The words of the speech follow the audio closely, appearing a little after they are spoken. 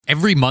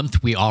Every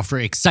month, we offer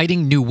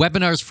exciting new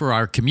webinars for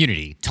our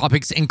community.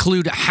 Topics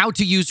include how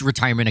to use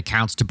retirement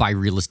accounts to buy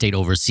real estate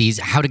overseas,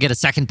 how to get a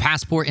second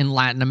passport in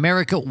Latin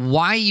America,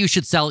 why you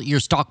should sell your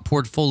stock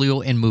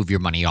portfolio and move your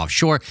money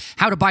offshore,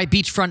 how to buy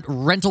beachfront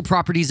rental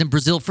properties in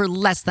Brazil for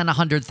less than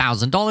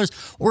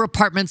 $100,000, or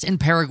apartments in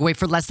Paraguay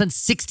for less than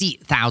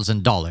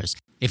 $60,000.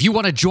 If you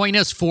want to join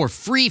us for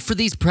free for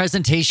these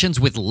presentations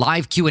with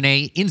live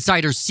Q&A,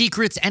 insider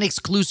secrets, and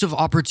exclusive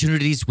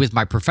opportunities with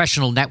my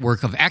professional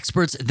network of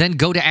experts, then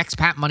go to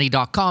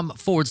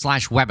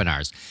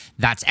expatmoney.com/webinars.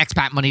 That's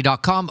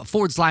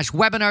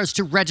expatmoney.com/webinars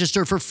to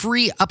register for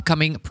free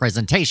upcoming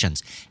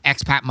presentations.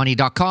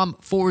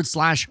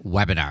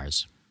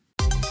 expatmoney.com/webinars.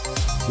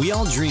 We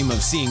all dream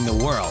of seeing the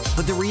world,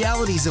 but the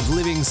realities of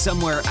living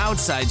somewhere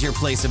outside your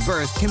place of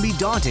birth can be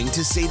daunting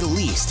to say the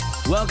least.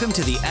 Welcome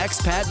to the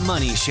Expat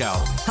Money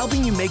Show,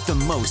 helping you make the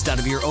most out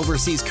of your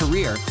overseas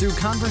career through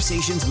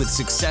conversations with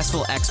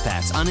successful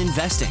expats on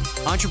investing,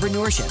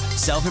 entrepreneurship,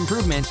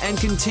 self-improvement, and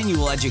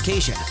continual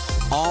education,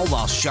 all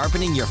while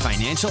sharpening your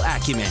financial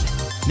acumen.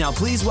 Now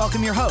please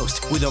welcome your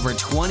host with over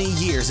 20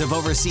 years of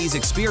overseas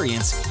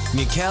experience,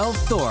 Mikkel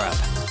Thorup.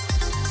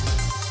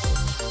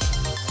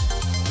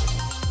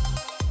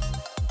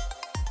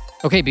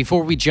 Okay,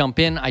 before we jump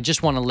in, I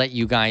just want to let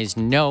you guys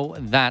know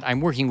that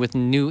I'm working with a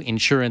new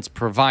insurance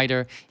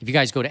provider. If you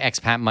guys go to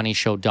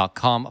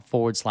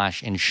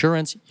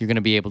expatmoneyshow.com/insurance, you're going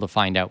to be able to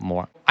find out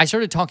more. I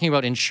started talking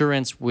about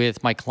insurance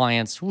with my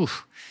clients,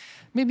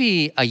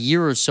 maybe a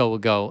year or so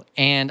ago,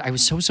 and I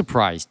was so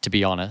surprised, to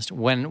be honest,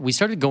 when we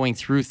started going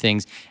through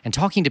things and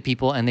talking to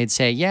people, and they'd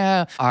say,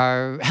 yeah,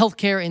 our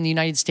healthcare in the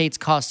United States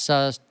costs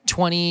us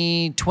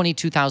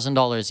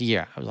 $22,000 a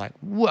year. I was like,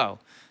 whoa,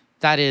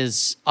 that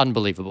is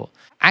unbelievable.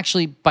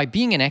 Actually, by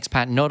being an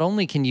expat, not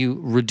only can you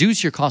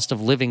reduce your cost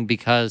of living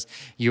because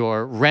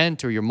your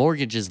rent or your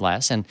mortgage is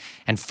less and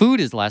food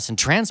is less and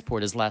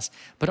transport is less,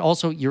 but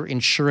also your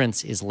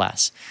insurance is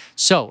less.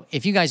 So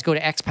if you guys go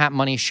to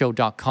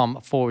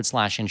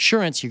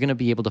expatmoneyshow.com/insurance, you're going to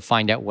be able to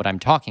find out what I'm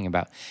talking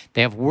about.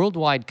 They have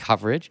worldwide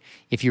coverage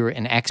if you're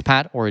an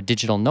expat or a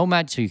digital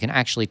nomad, so you can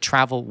actually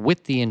travel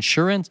with the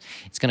insurance.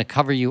 It's going to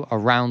cover you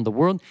around the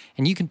world,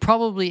 and you can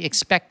probably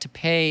expect to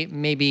pay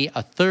maybe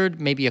a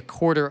third, maybe a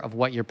quarter of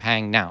what you're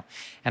paying now.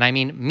 And I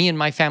mean, me and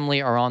my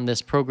family are on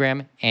this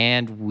program,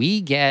 and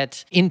we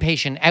get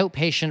inpatient,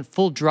 outpatient,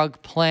 full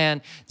drug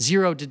plan,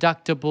 zero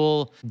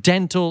deductible,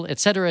 dental, et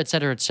cetera, et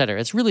cetera, et cetera.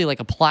 It's really like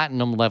a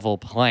platinum level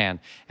plan,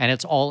 and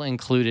it's all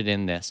included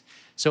in this.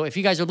 So if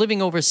you guys are living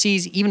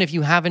overseas, even if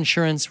you have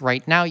insurance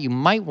right now, you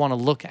might want to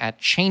look at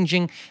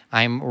changing.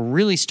 I'm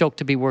really stoked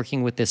to be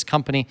working with this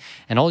company,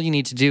 and all you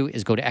need to do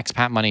is go to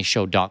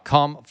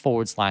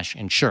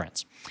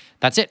expatmoneyshow.com/insurance.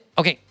 That's it.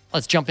 Okay,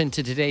 let's jump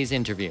into today's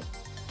interview.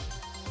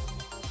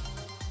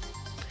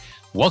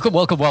 Welcome.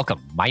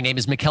 My name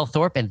is Mikkel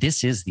Thorup, and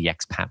this is the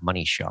Expat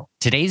Money Show.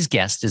 Today's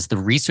guest is the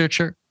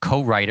researcher,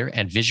 co-writer,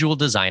 and visual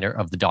designer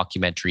of the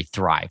documentary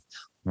Thrive.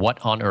 What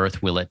on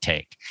earth will it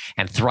take?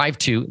 And Thrive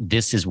 2,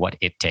 This is What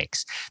It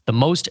Takes. The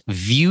most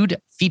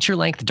viewed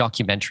feature-length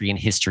documentary in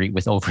history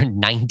with over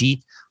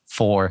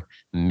 94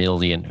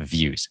 million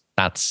views.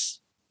 That's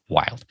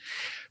wild.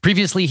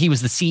 Previously, he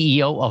was the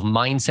CEO of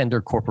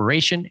Mindcenter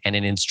Corporation and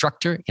an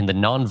instructor in the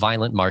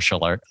nonviolent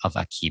martial art of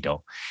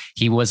Aikido.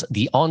 He was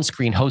the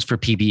on-screen host for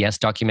PBS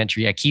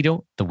documentary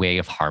Aikido, The Way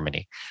of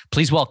Harmony.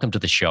 Please welcome to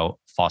the show,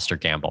 Foster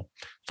Gamble.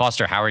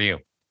 Foster, how are you?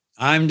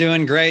 I'm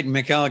doing great,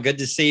 Mikkel. Good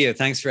to see you.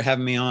 Thanks for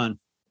having me on.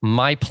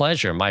 My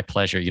pleasure.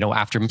 You know,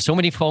 after so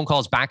many phone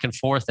calls back and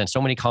forth and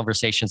so many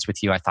conversations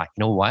with you, I thought,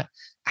 you know what?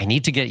 I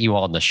need to get you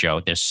on the show.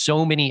 There's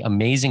so many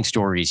amazing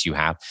stories you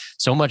have,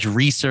 so much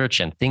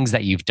research and things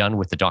that you've done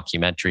with the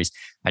documentaries.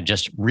 I'm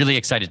just really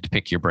excited to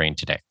pick your brain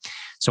today.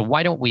 So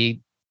why don't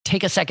we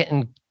take a second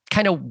and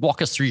kind of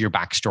walk us through your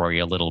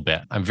backstory a little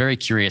bit? I'm very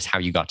curious how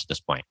you got to this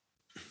point.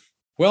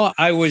 Well,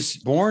 I was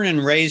born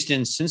and raised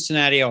in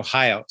Cincinnati,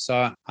 Ohio.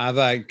 So I have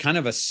a kind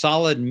of a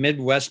solid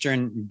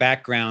Midwestern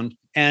background.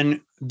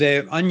 And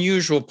the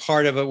unusual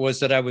part of it was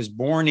that I was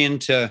born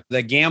into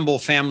the Gamble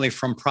family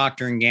from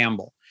Procter &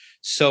 Gamble.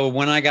 So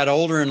when I got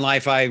older in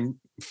life, I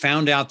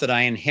found out that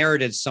I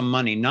inherited some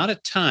money, not a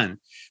ton,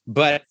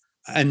 but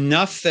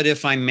enough that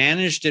if I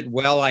managed it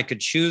well, I could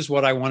choose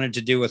what I wanted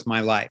to do with my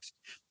life.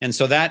 And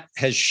so that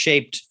has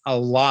shaped a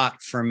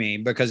lot for me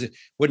because it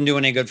wouldn't do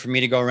any good for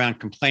me to go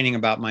around complaining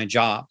about my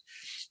job.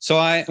 So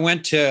I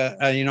went to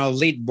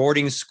elite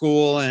boarding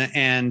school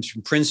and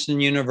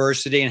Princeton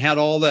University and had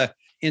all the,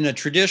 in a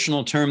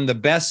traditional term, the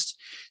best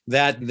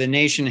that the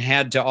nation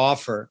had to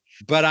offer.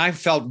 But I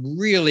felt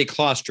really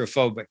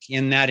claustrophobic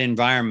in that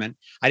environment.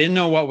 I didn't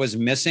know what was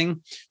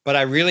missing, but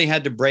I really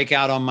had to break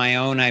out on my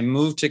own. I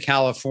moved to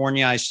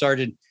California. I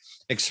started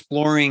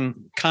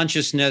exploring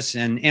consciousness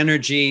and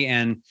energy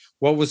and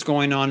what was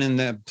going on in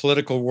the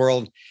political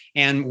world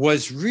and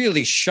was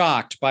really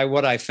shocked by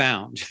what I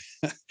found.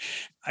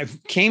 I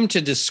came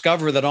to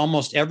discover that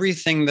almost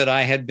everything that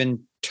I had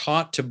been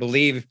taught to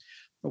believe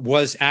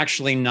was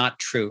actually not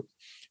true.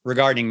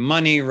 regarding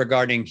money,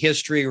 regarding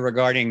history,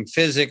 regarding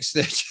physics.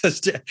 They're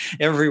just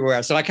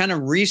everywhere. So I kind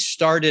of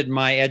restarted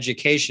my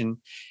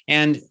education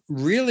and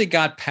really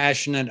got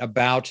passionate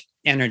about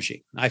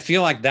energy. I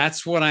feel like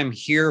that's what I'm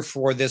here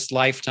for this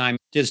lifetime,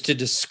 is to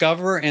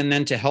discover and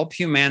then to help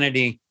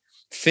humanity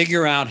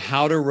figure out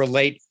how to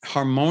relate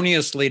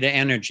harmoniously to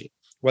energy,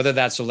 whether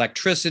that's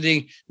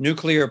electricity,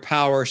 nuclear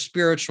power,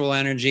 spiritual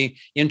energy,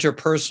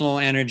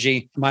 interpersonal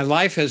energy. My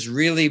life has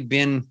really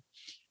been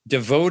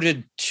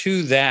devoted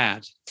to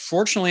that.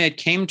 Fortunately, it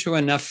came to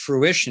enough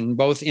fruition,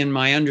 both in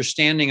my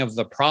understanding of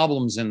the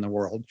problems in the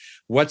world,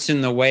 what's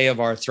in the way of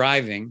our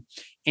thriving,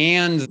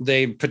 and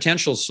the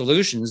potential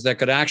solutions that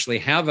could actually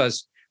have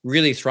us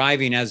really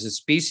thriving as a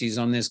species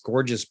on this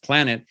gorgeous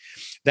planet.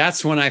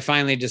 That's when I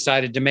finally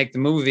decided to make the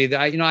movie.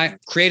 I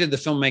created the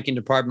filmmaking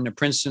department at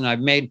Princeton. I've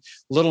made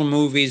little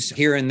movies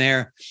here and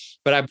there,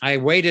 but I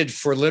waited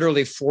for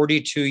literally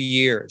 42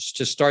 years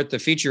to start the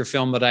feature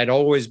film that I'd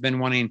always been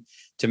wanting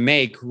to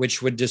make,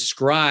 which would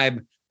describe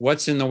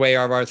what's in the way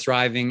of our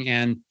thriving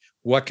and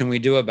what can we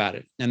do about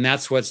it. And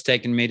that's what's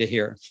taken me to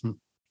here.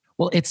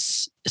 Well,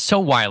 it's so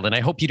wild, and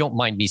I hope you don't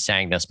mind me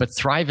saying this, but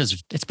Thrive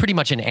it's pretty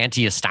much an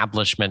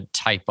anti-establishment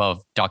type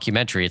of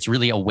documentary. It's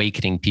really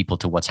awakening people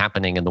to what's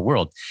happening in the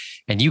world.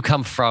 And you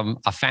come from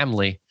a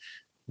family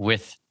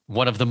with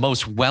one of the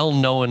most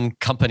well-known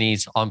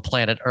companies on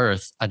planet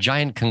Earth, a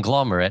giant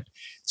conglomerate.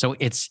 So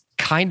it's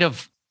kind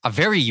of a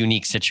very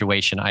unique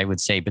situation, I would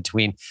say,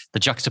 between the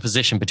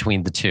juxtaposition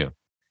between the two.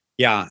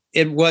 Yeah,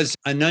 it was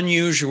an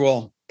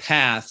unusual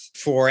path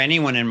for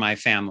anyone in my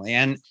family.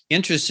 And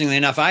interestingly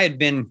enough, I had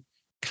been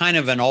kind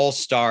of an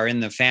all-star in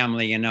the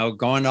family,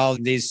 going to all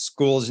these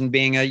schools and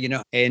being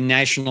a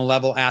national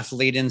level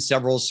athlete in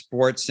several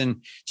sports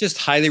and just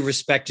highly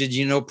respected,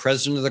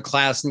 president of the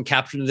class and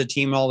captain of the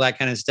team, all that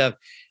kind of stuff.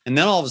 And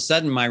then all of a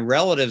sudden, my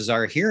relatives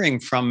are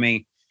hearing from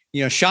me,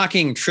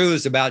 shocking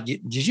truths about,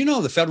 did you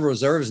know the Federal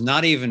Reserve is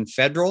not even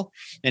federal?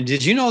 And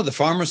did you know the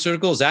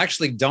pharmaceuticals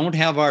actually don't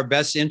have our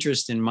best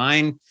interest in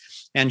mind?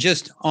 And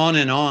just on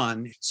and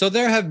on. So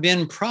there have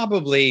been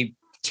probably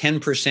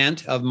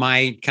 10% of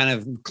my kind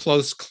of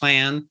close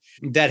clan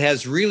that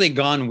has really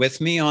gone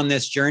with me on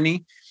this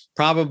journey.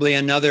 Probably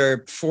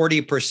another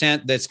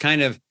 40% that's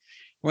kind of,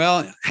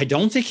 well, I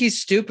don't think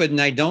he's stupid and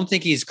I don't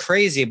think he's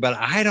crazy, but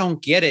I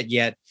don't get it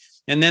yet.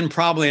 And then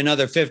probably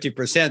another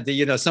 50%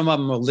 that, some of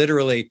them will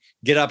literally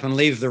get up and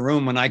leave the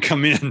room when I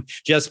come in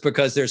just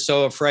because they're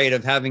so afraid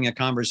of having a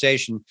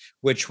conversation,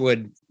 which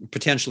would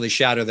potentially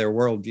shatter their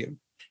worldview.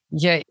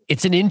 Yeah,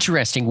 it's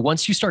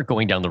once you start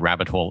going down the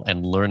rabbit hole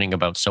and learning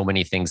about so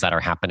many things that are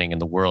happening in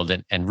the world,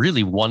 and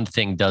really one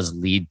thing does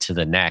lead to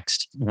the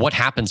next. What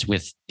happens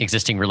with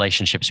existing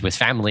relationships with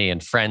family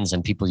and friends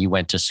and people you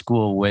went to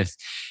school with?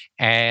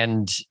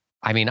 And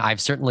I mean,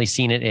 I've certainly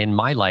seen it in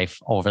my life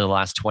over the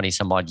last 20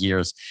 some odd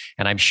years.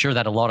 And I'm sure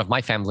that a lot of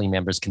my family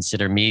members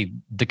consider me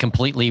the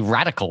completely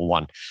radical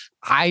one.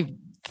 I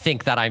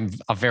think that I'm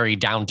a very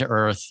down to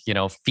earth,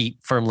 feet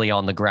firmly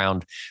on the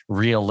ground,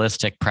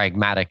 realistic,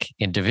 pragmatic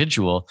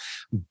individual.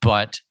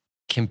 But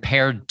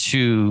compared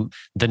to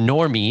the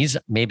normies,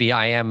 maybe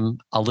I am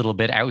a little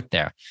bit out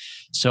there.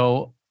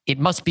 So it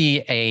must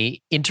be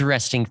a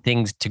interesting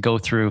thing to go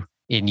through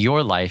in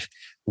your life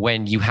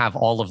when you have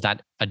all of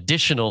that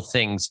additional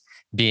things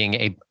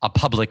being a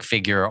public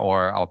figure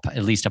or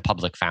at least a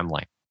public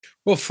family.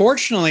 Well,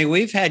 fortunately,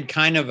 we've had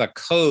kind of a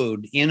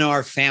code in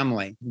our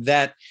family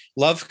that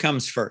love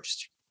comes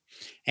first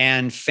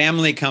and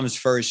family comes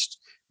first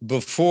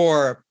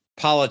before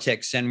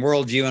politics and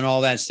worldview and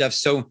all that stuff.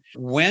 So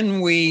when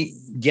we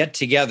get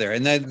together,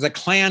 and the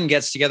clan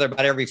gets together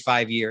about every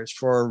 5 years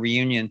for a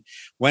reunion,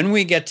 when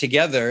we get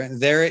together,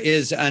 there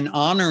is an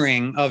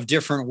honoring of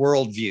different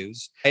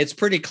worldviews. It's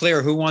pretty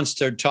clear who wants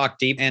to talk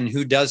deep and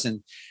who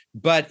doesn't.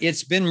 But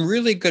it's been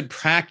really good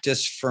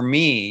practice for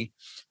me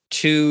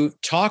to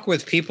talk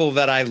with people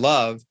that I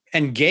love,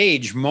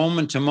 engage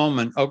moment to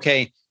moment.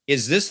 Okay,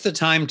 is this the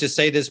time to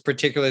say this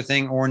particular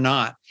thing or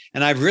not?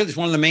 And it's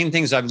one of the main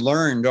things I've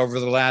learned over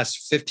the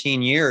last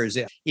 15 years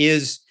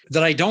is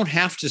that I don't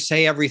have to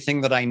say everything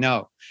that I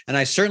know. And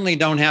I certainly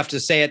don't have to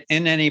say it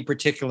in any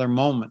particular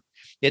moment.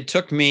 It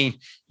took me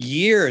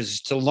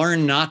years to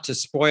learn not to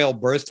spoil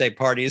birthday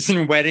parties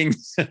and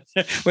weddings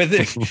with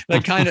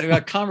the kind of a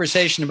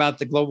conversation about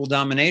the global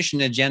domination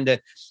agenda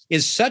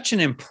is such an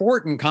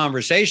important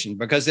conversation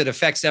because it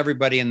affects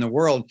everybody in the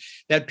world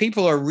that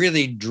people are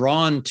really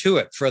drawn to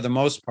it for the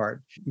most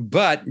part.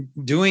 But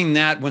doing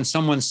that when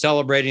someone's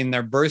celebrating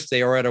their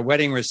birthday or at a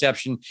wedding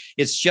reception,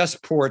 it's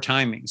just poor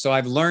timing. So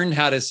I've learned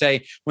how to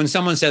say, when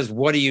someone says,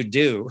 "What do you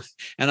do?"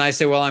 And I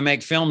say, "Well, I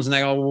make films." And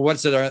they go, "Well,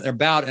 what's it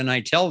about?" And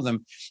I tell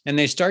them, and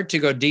they start to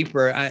go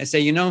deeper. I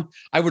say,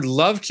 I would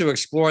love to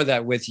explore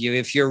that with you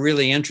if you're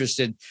really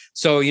interested.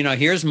 So,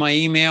 here's my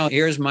email,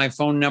 here's my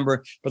phone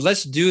number, but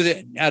let's do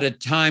that at a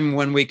time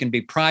when we can be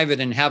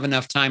private and have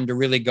enough time to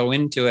really go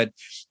into it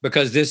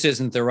because this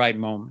isn't the right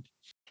moment.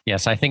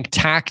 Yes, I think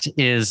tact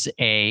is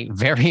a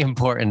very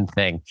important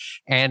thing.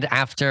 And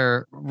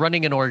after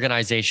running an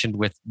organization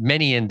with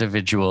many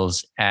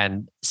individuals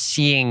and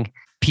seeing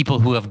people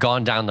who have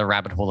gone down the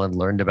rabbit hole and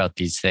learned about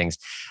these things.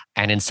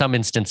 And in some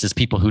instances,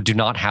 people who do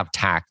not have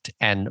tact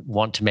and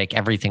want to make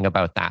everything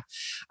about that.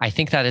 I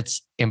think that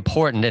it's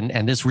important,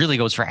 and this really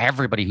goes for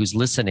everybody who's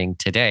listening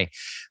today.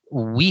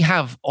 We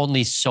have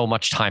only so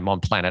much time on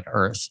planet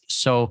Earth.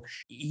 So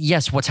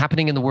yes, what's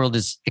happening in the world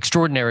is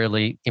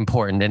extraordinarily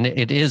important, and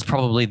it is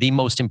probably the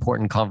most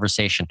important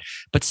conversation,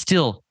 but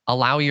still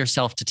allow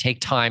yourself to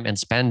take time and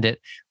spend it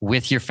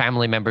with your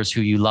family members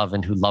who you love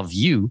and who love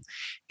you,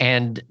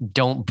 and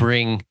don't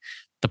bring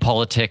the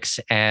politics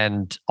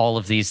and all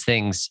of these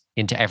things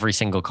into every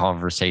single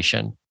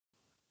conversation.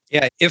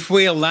 Yeah, if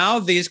we allow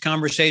these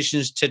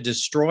conversations to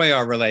destroy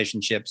our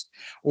relationships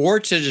or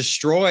to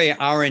destroy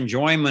our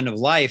enjoyment of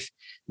life,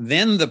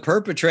 then the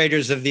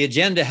perpetrators of the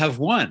agenda have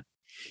won.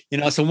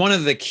 So one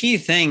of the key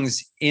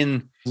things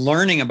in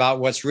learning about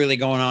what's really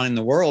going on in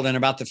the world and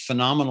about the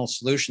phenomenal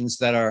solutions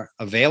that are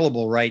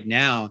available right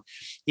now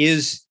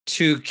is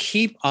to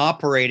keep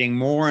operating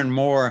more and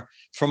more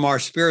from our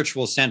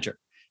spiritual center,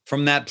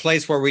 from that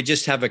place where we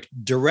just have a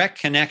direct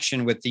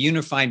connection with the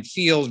unified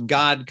field,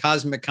 God,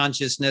 cosmic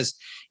consciousness,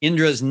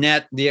 Indra's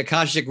net, the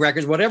Akashic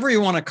records, whatever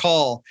you want to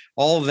call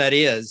all of that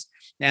is,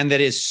 and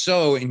that is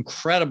so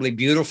incredibly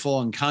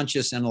beautiful and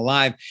conscious and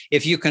alive.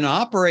 If you can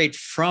operate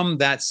from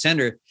that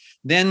center,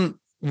 then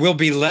we'll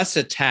be less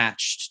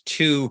attached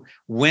to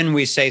when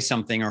we say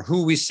something or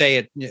who we say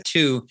it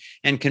to,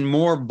 and can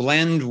more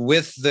blend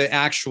with the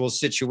actual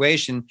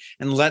situation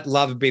and let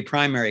love be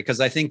primary, because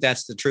I think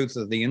that's the truth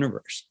of the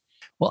universe.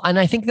 Well, and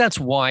I think that's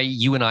why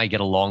you and I get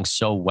along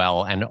so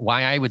well, and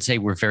why I would say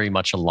we're very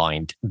much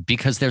aligned,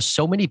 because there's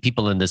so many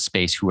people in this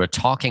space who are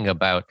talking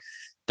about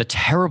the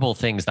terrible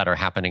things that are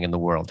happening in the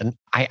world. And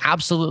I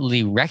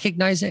absolutely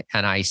recognize it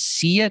and I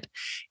see it.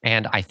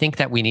 And I think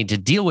that we need to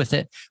deal with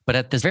it. But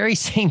at the very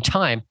same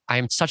time,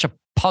 I'm such a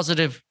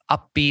positive,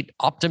 upbeat,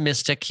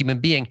 optimistic human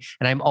being.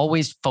 And I'm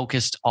always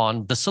focused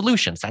on the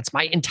solutions. That's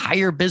my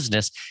entire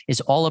business,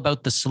 is all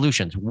about the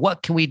solutions.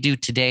 What can we do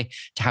today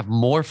to have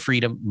more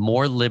freedom,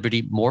 more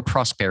liberty, more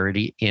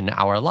prosperity in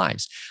our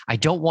lives? I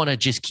don't want to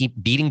just keep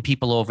beating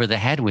people over the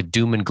head with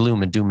doom and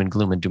gloom and doom and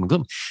gloom and doom and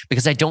gloom,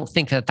 because I don't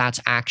think that that's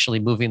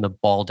actually moving the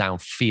ball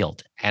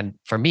downfield. And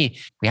for me,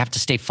 we have to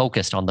stay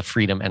focused on the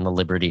freedom and the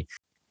liberty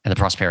and the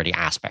prosperity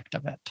aspect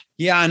of it.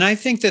 Yeah. And I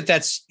think that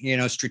that's,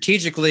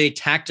 strategically,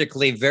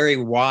 tactically very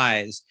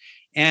wise.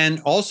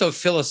 And also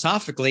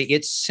philosophically,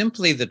 it's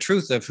simply the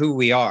truth of who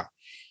we are.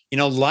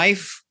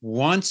 Life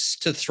wants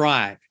to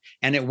thrive,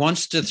 and it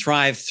wants to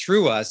thrive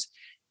through us.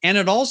 And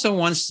it also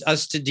wants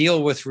us to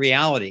deal with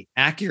reality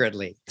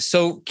accurately.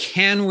 So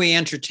can we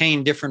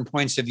entertain different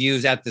points of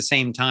views at the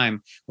same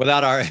time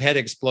without our head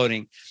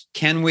exploding?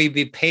 Can we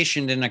be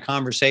patient in a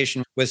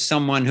conversation with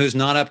someone who's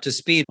not up to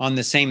speed on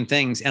the same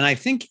things? And I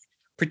think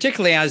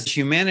particularly as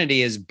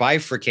humanity is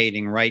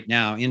bifurcating right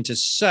now into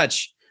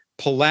such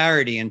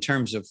polarity in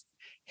terms of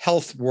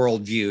health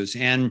worldviews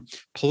and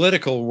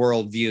political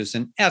worldviews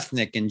and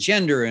ethnic and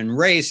gender and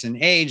race and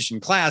age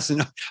and class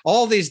and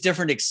all these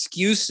different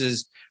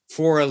excuses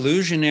for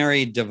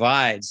illusionary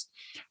divides,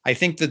 I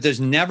think that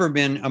there's never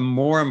been a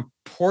more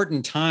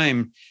important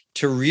time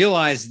to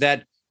realize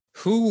that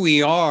who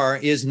we are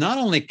is not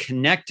only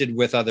connected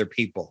with other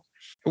people,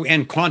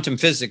 and quantum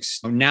physics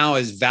now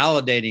is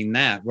validating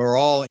that. We're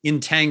all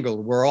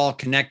entangled, we're all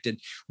connected.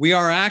 We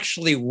are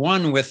actually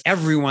one with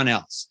everyone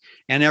else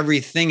and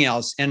everything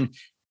else. And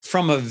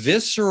from a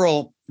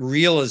visceral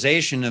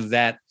realization of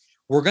that,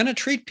 we're going to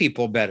treat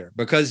people better,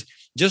 because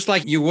just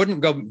like you wouldn't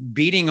go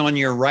beating on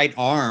your right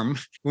arm,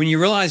 when you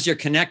realize you're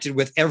connected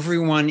with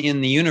everyone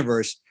in the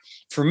universe,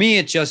 for me,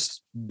 it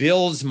just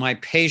builds my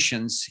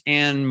patience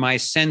and my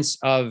sense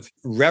of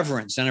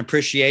reverence and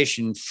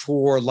appreciation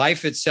for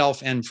life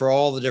itself and for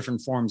all the different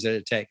forms that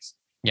it takes.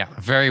 Yeah,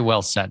 very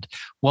well said.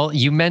 Well,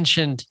 you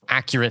mentioned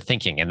accurate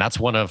thinking, and that's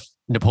one of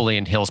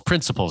Napoleon Hill's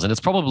principles. And it's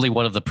probably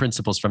one of the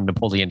principles from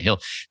Napoleon Hill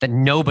that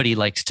nobody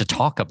likes to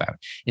talk about,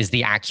 is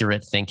the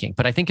accurate thinking.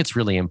 But I think it's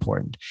really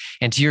important.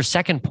 And to your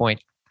second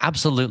point,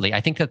 absolutely.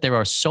 I think that there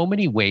are so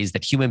many ways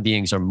that human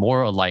beings are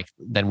more alike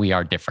than we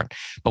are different.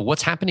 But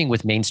what's happening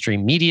with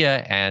mainstream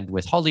media and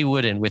with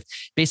Hollywood and with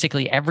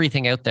basically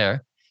everything out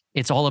there,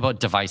 it's all about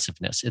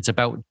divisiveness. It's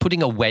about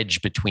putting a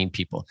wedge between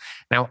people.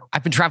 Now,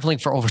 I've been traveling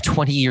for over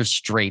 20 years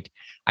straight.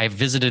 I've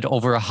visited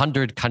over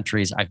 100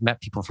 countries. I've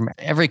met people from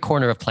every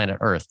corner of planet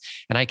Earth.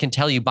 And I can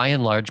tell you, by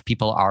and large,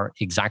 people are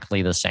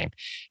exactly the same.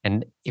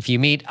 And if you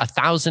meet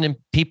 1,000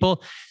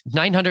 people,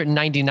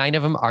 999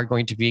 of them are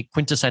going to be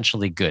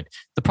quintessentially good.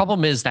 The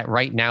problem is that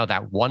right now,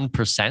 that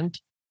 1%,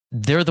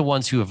 they're the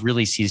ones who have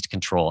really seized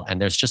control. And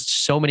there's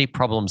just so many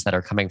problems that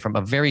are coming from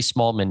a very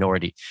small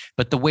minority.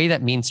 But the way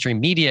that mainstream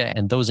media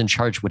and those in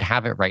charge would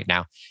have it right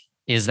now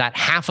is that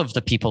half of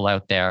the people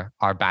out there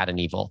are bad and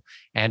evil.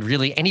 And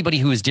really anybody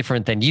who is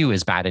different than you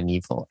is bad and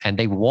evil. And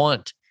they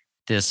want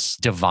this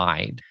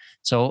divide.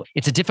 So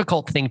it's a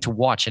difficult thing to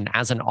watch. And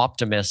as an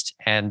optimist,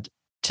 and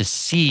to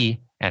see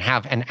and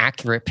have an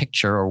accurate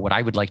picture, or what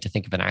I would like to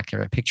think of an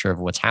accurate picture of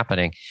what's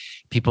happening,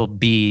 people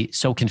be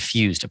so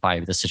confused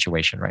by the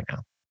situation right now.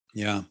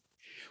 Yeah.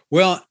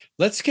 Well,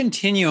 let's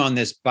continue on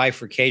this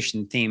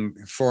bifurcation theme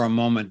for a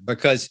moment,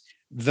 because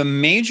the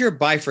major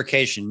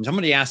bifurcation,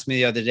 somebody asked me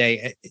the other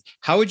day,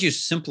 how would you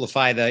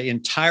simplify the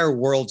entire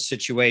world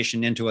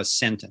situation into a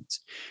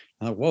sentence?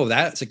 Whoa,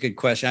 that's a good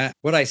question.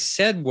 What I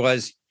said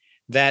was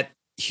that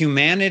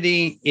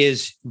humanity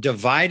is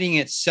dividing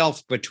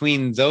itself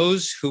between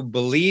those who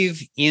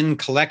believe in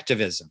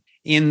collectivism,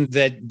 in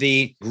that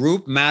the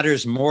group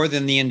matters more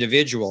than the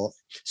individual.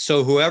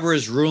 So whoever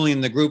is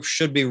ruling the group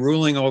should be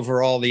ruling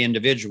over all the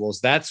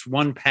individuals. That's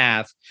one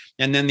path.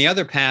 And then the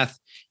other path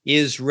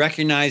is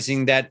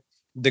recognizing that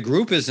the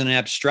group is an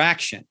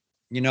abstraction,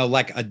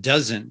 like a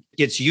dozen.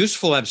 It's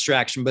useful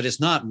abstraction, but it's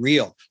not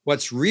real.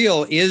 What's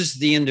real is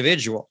the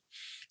individual.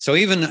 So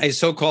even a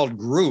so-called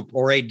group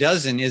or a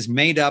dozen is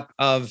made up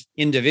of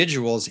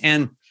individuals.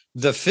 And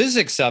the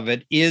physics of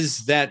it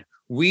is that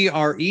we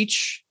are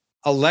each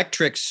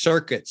electric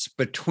circuits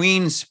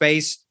between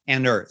space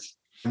and Earth.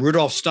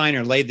 Rudolf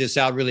Steiner laid this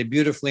out really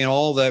beautifully in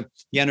all the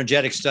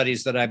energetic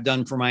studies that I've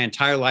done for my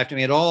entire life.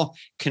 It all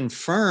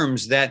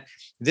confirms that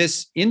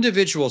this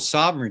individual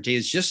sovereignty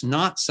is just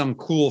not some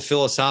cool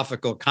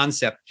philosophical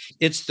concept.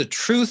 It's the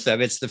truth of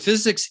it. It's the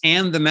physics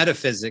and the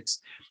metaphysics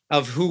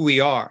of who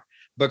we are.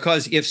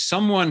 Because if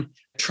someone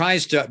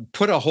tries to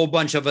put a whole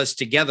bunch of us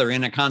together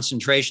in a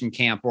concentration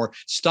camp or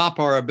stop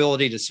our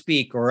ability to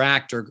speak or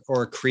act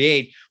or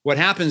create, what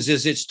happens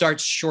is it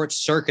starts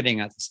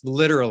short-circuiting us,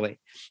 literally.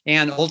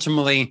 And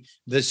ultimately,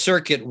 the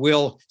circuit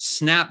will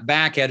snap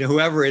back at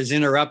whoever is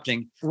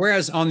interrupting.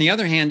 Whereas on the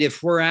other hand,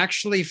 if we're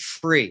actually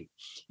free,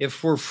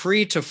 if we're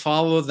free to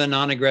follow the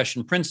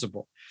non-aggression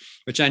principle,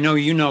 which I know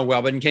you know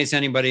well, but in case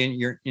anybody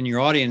in your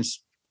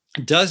audience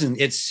doesn't,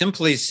 it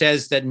simply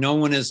says that no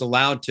one is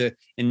allowed to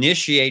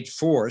initiate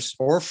force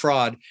or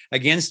fraud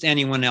against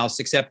anyone else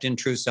except in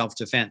true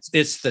self-defense.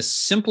 It's the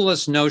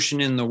simplest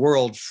notion in the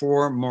world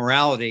for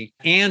morality.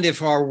 And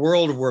if our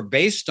world were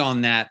based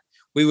on that,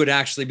 we would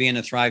actually be in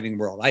a thriving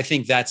world. I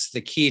think that's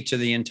the key to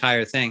the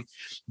entire thing.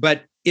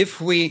 But if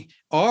we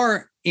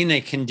are in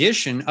a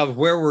condition of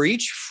where we're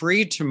each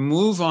free to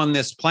move on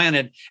this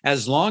planet,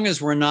 as long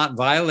as we're not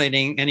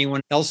violating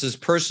anyone else's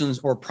persons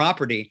or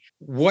property,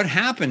 what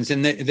happens?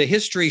 And the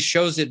history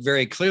shows it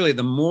very clearly.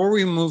 The more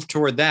we move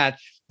toward that,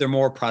 the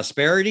more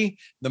prosperity,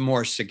 the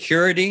more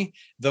security,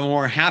 the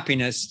more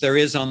happiness there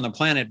is on the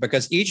planet,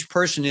 because each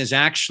person is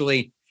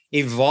actually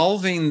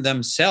evolving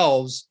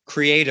themselves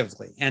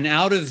creatively. And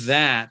out of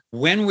that,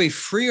 when we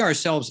free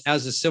ourselves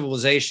as a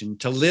civilization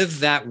to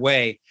live that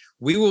way,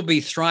 we will be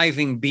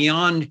thriving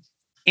beyond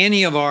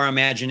any of our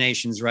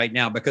imaginations right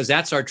now, because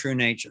that's our true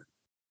nature.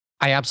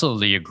 I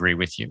absolutely agree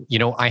with you.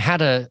 I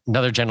had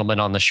another gentleman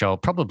on the show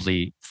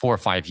probably 4 or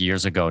 5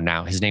 years ago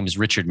now. His name is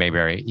Richard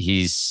Maybury.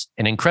 He's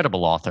an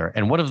incredible author.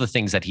 And one of the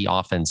things that he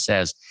often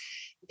says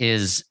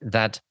is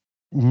that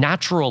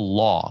natural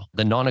law,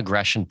 the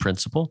non-aggression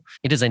principle,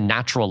 it is a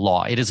natural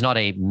law. It is not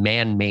a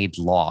man-made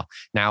law.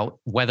 Now,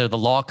 whether the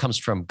law comes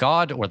from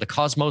God or the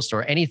cosmos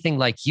or anything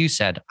like you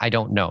said, I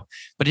don't know.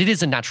 But it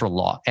is a natural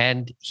law.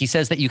 And he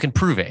says that you can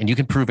prove it, and you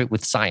can prove it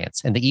with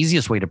science. And the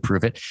easiest way to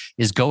prove it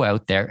is go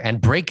out there and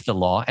break the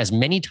law as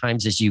many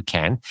times as you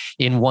can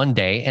in one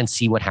day and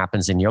see what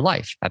happens in your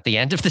life. At the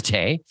end of the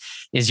day,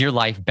 is your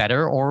life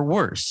better or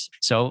worse?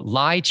 So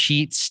lie,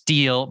 cheat,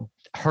 steal,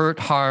 hurt,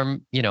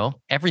 harm,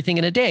 everything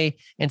in a day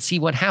and see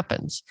what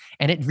happens.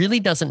 And it really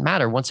doesn't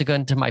matter. Once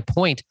again, to my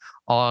point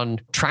on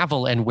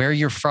travel and where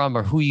you're from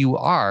or who you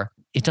are,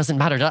 it doesn't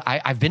matter.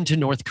 I've been to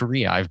North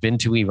Korea. I've been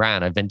to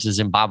Iran. I've been to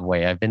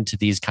Zimbabwe. I've been to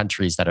these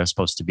countries that are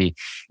supposed to be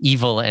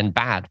evil and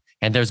bad.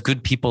 And there's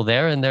good people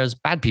there and there's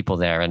bad people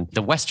there. And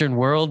the Western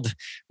world,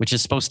 which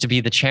is supposed to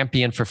be the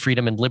champion for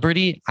freedom and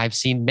liberty, I've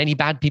seen many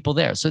bad people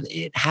there. So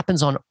it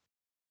happens on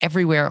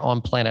everywhere on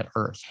planet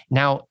Earth.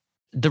 Now,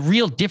 the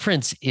real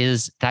difference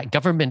is that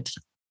government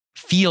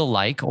feel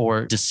like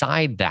or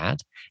decide that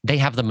they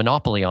have the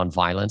monopoly on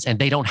violence and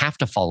they don't have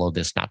to follow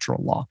this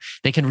natural law.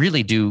 They can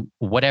really do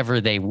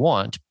whatever they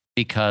want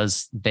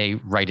because they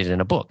write it in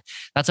a book.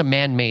 That's a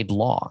man-made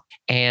law.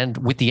 And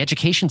with the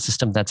education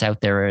system that's out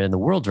there in the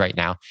world right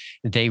now,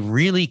 they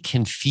really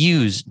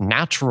confuse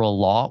natural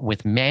law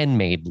with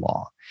man-made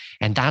law.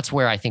 And that's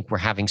where I think we're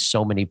having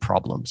so many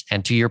problems.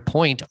 And to your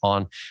point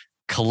on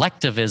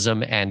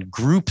collectivism and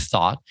group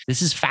thought,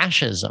 this is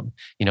fascism.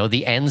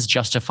 The ends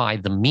justify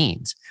the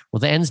means.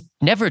 Well, the ends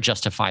never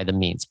justify the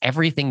means.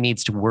 Everything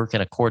needs to work in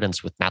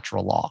accordance with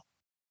natural law.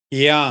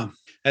 Yeah,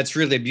 that's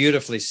really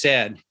beautifully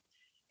said.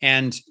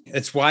 And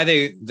it's why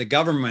the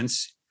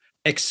government's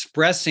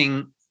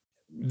expressing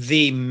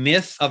the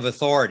myth of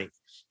authority,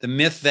 the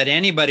myth that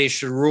anybody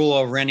should rule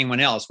over anyone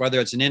else, whether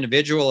it's an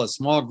individual, a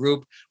small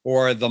group,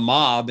 or the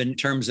mob, in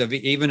terms of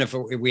even if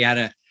we had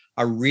a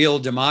real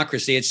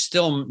democracy, it's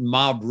still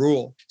mob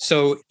rule.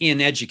 So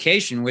in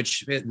education,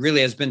 which it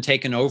really has been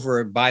taken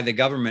over by the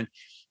government,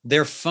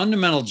 their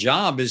fundamental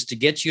job is to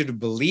get you to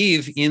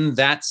believe in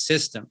that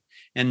system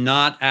and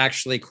not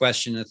actually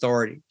question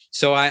authority.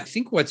 So I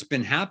think what's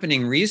been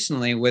happening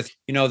recently with,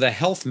 the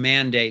health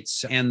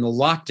mandates and the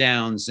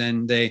lockdowns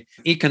and the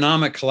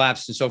economic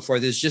collapse and so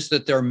forth is just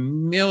that there are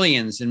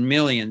millions and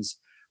millions,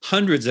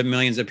 hundreds of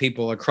millions of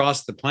people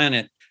across the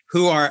planet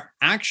who are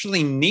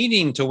actually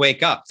needing to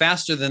wake up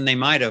faster than they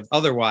might have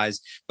otherwise,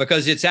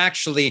 because it's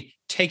actually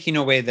taking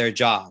away their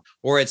job,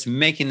 or it's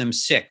making them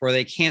sick, or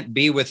they can't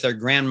be with their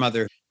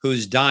grandmother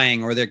who's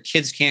dying, or their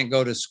kids can't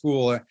go to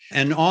school,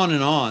 and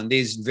on,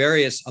 these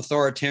various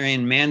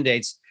authoritarian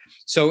mandates.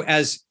 So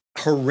as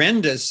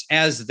horrendous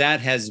as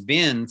that has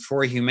been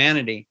for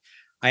humanity,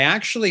 I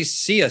actually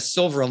see a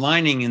silver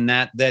lining in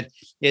that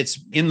it's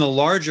in the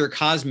larger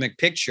cosmic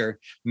picture.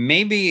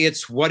 Maybe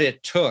it's what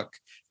it took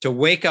to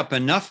wake up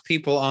enough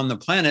people on the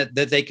planet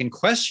that they can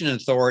question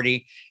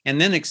authority and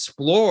then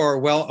explore,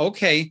 well,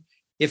 okay,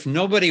 if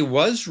nobody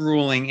was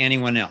ruling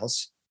anyone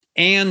else,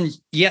 and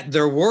yet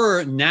there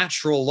were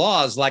natural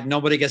laws like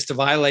nobody gets to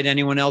violate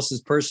anyone else's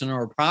personal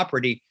or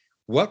property,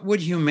 what would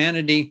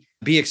humanity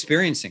be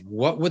experiencing?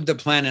 What would the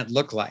planet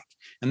look like?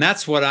 And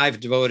that's what I've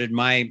devoted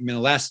my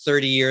last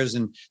 30 years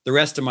and the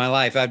rest of my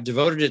life. I've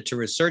devoted it to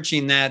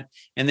researching that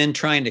and then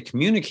trying to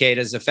communicate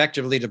as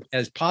effectively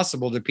as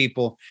possible to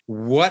people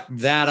what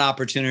that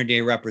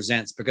opportunity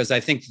represents, because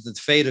I think that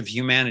the fate of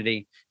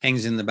humanity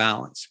hangs in the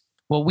balance.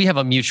 Well, we have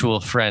a mutual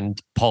friend,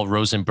 Paul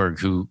Rosenberg,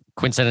 who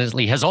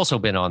coincidentally has also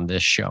been on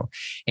this show.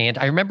 And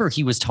I remember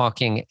he was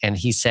talking and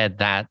he said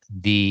that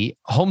the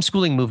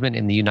homeschooling movement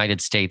in the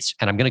United States,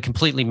 and I'm going to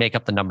completely make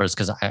up the numbers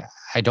because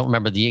I don't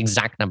remember the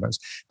exact numbers,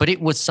 but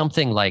it was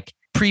something like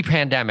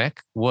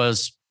pre-pandemic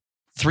was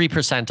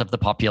 3% of the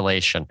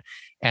population.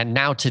 And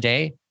now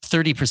today,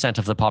 30%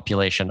 of the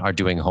population are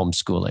doing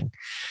homeschooling.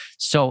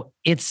 So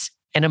it's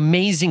an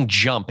amazing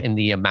jump in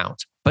the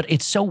amount. But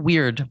it's so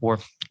weird, or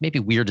maybe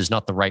weird is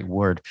not the right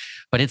word,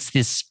 but it's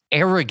this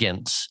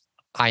arrogance,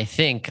 I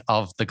think,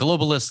 of the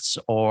globalists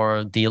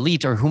or the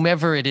elite or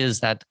whomever it is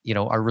that,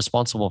 are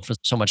responsible for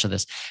so much of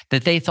this,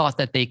 that they thought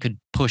that they could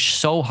push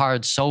so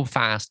hard, so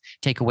fast,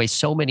 take away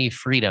so many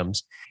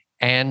freedoms.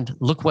 And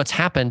look what's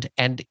happened.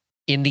 And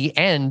in the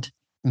end,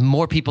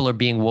 more people are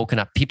being woken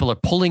up. People are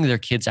pulling their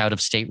kids out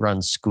of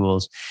state-run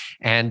schools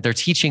and they're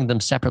teaching them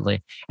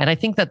separately. And I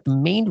think that the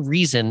main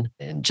reason,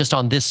 just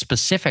on this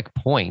specific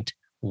point,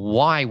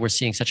 why we're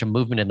seeing such a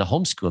movement in the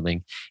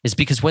homeschooling is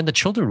because when the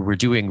children were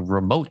doing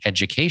remote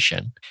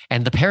education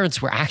and the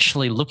parents were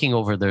actually looking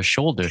over their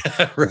shoulder,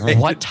 right,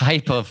 what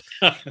type of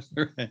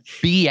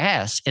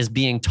BS is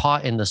being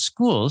taught in the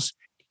schools,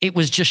 it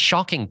was just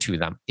shocking to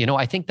them.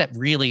 I think that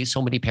really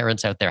so many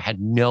parents out there had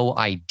no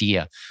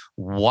idea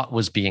what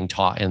was being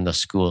taught in the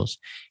schools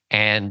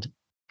and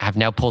have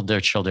now pulled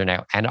their children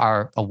out and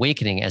are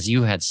awakening, as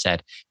you had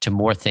said, to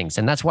more things.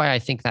 And that's why I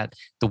think that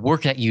the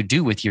work that you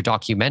do with your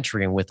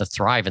documentary and with the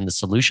Thrive and the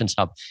Solutions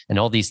Hub and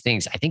all these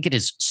things, I think it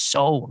is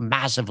so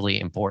massively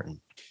important.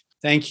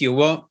 Thank you.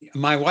 Well,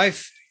 my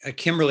wife,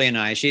 Kimberly, and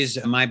I,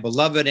 she's my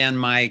beloved and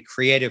my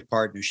creative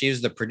partner.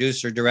 She's the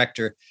producer,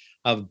 director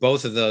of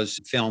both of those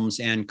films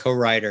and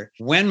co-writer.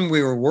 When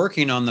we were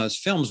working on those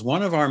films,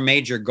 one of our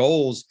major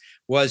goals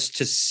was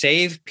to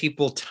save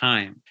people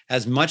time,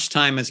 as much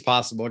time as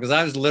possible, because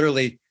I was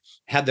literally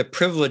had the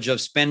privilege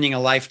of spending a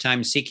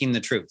lifetime seeking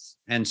the truth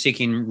and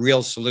seeking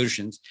real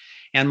solutions.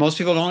 And most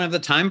people don't have the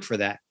time for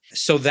that.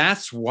 So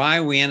that's why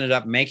we ended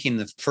up making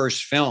the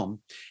first film.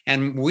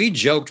 And we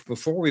joked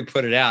before we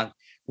put it out,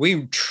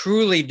 we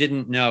truly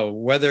didn't know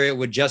whether it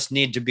would just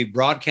need to be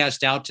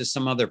broadcast out to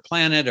some other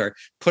planet or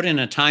put in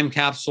a time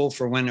capsule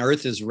for when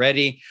Earth is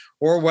ready,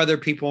 or whether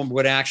people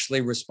would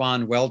actually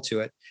respond well to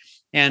it.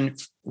 And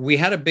we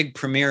had a big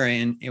premiere,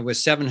 and it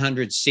was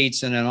 700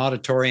 seats in an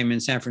auditorium in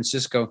San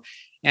Francisco.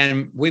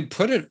 And we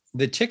put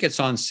the tickets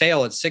on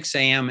sale at 6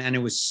 a.m. and it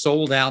was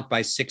sold out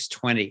by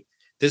 6:20.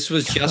 This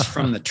was just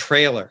from the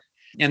trailer.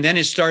 And then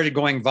it started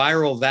going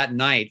viral that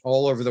night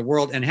all over the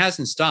world and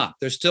hasn't stopped.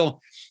 There's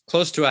still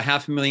close to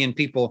 500,000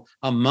 people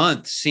a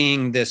month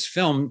seeing this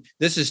film.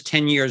 This is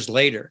 10 years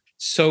later.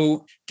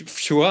 So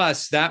to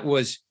us, that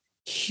was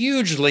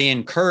hugely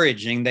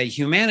encouraging that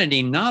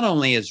humanity not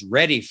only is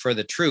ready for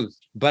the truth,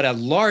 but a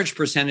large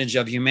percentage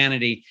of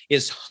humanity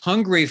is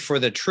hungry for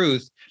the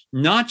truth,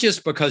 not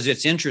just because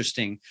it's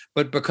interesting,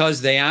 but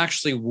because they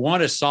actually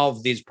want to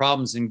solve these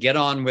problems and get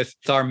on with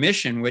our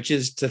mission, which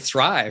is to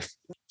thrive.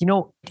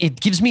 It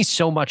gives me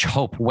so much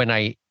hope when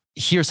I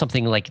hear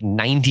something like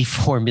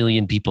 94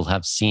 million people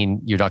have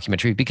seen your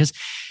documentary, because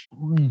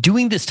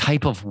doing this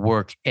type of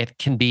work, it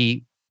can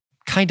be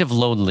kind of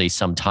lonely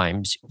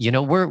sometimes.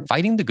 We're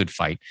fighting the good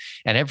fight.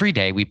 And every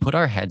day we put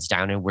our heads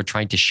down and we're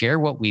trying to share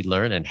what we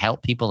learn and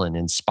help people and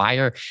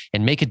inspire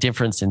and make a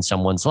difference in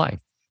someone's life.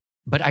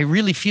 But I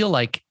really feel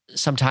like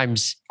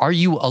sometimes, are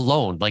you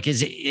alone? Like,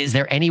 is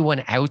there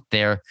anyone out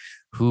there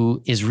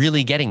who is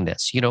really getting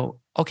this?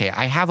 Okay,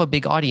 I have a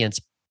big audience,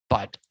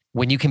 but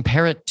when you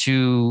compare it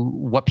to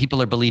what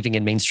people are believing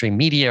in mainstream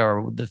media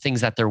or the things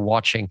that they're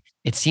watching,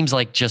 it seems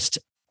like just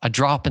a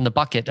drop in the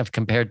bucket of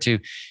compared to,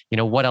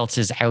 what else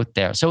is out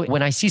there. So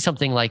when I see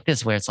something like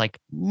this, where it's like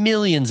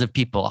millions of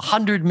people,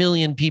 100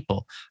 million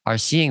people are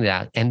seeing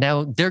that, and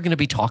now they're going to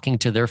be talking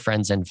to their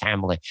friends and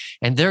family,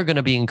 and they're going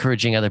to be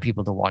encouraging other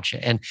people to watch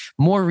it, and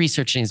more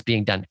researching is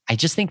being done. I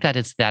just think that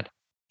it's that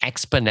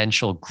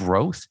exponential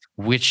growth,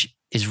 which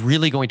is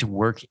really going to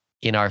work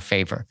in our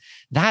favor.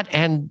 That,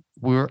 and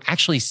we're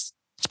actually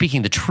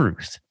speaking the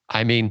truth.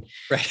 I mean,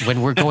 right.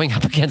 When we're going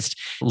up against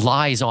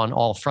lies on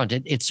all fronts,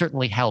 it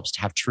certainly helps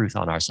to have truth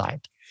on our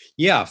side.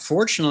 Yeah,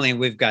 fortunately,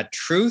 we've got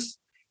truth,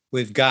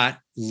 we've got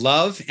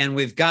love, and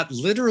we've got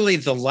literally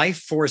the life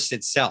force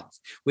itself.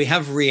 We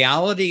have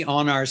reality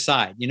on our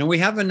side. We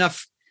have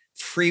enough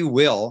free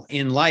will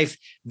in life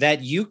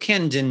that you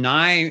can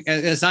deny,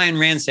 as Ayn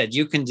Rand said,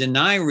 you can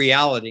deny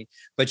reality,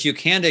 but you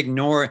can't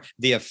ignore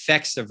the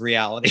effects of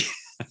reality.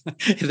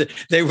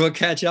 They will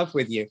catch up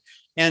with you.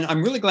 And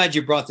I'm really glad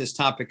you brought this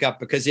topic up,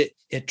 because it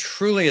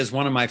truly is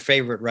one of my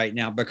favorite right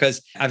now,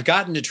 because I've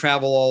gotten to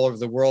travel all over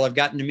the world. I've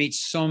gotten to meet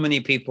so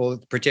many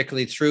people,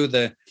 particularly through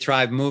the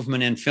Thrive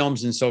movement and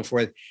films and so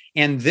forth.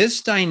 And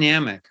this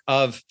dynamic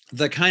of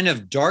the kind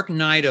of dark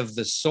night of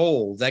the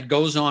soul that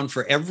goes on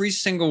for every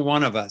single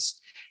one of us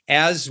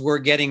as we're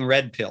getting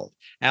red-pilled,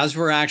 as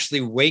we're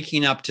actually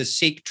waking up to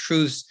seek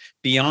truths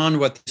beyond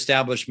what the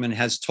establishment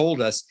has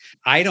told us.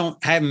 I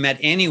haven't met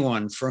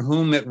anyone for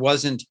whom it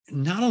wasn't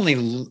not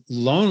only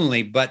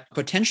lonely, but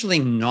potentially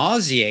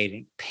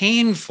nauseating,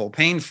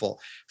 painful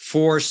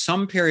for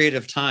some period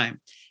of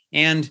time.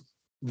 And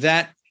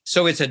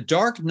so it's a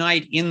dark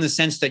night in the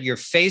sense that you're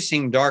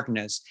facing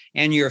darkness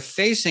and you're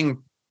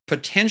facing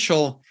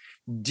potential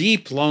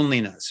deep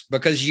loneliness,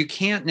 because you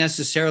can't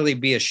necessarily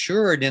be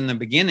assured in the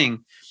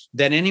beginning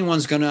that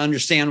anyone's going to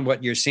understand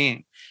what you're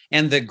seeing.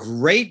 And the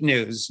great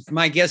news,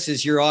 my guess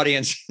is your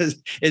audience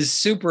is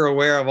super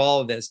aware of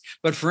all of this.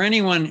 But for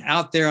anyone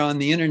out there on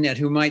the internet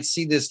who might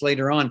see this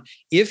later on,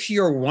 if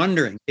you're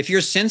wondering, if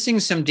you're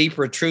sensing some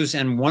deeper truths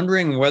and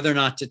wondering whether or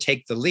not to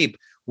take the leap,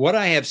 what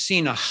I have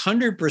seen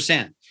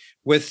 100%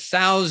 with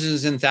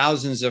thousands and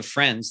thousands of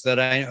friends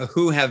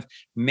who have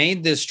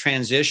made this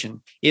transition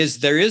is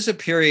there is a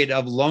period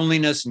of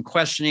loneliness and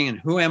questioning and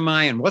who am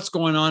I and what's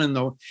going on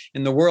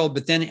in the world.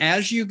 But then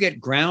as you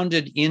get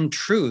grounded in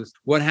truth,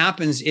 what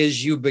happens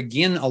is you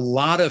begin a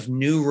lot of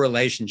new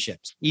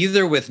relationships,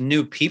 either with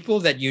new people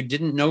that you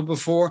didn't know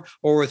before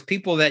or with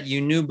people that you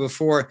knew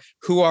before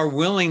who are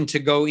willing to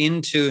go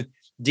into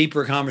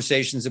deeper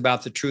conversations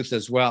about the truth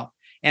as well.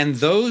 And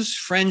those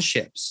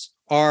friendships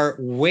are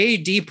way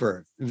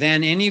deeper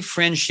than any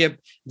friendship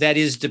that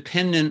is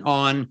dependent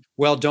on,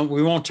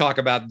 we won't talk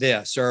about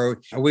this, or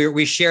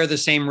we share the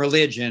same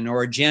religion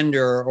or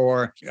gender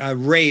or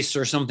race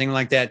or something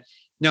like that.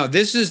 No,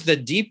 this is the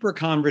deeper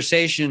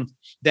conversation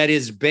that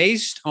is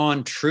based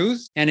on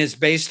truth and is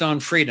based on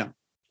freedom.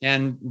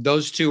 And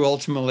those two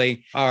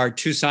ultimately are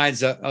two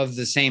sides of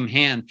the same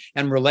hand.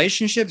 And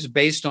relationships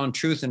based on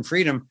truth and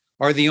freedom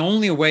are the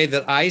only way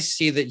that I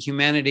see that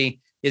humanity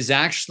is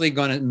actually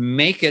going to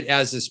make it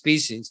as a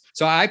species.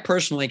 So I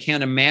personally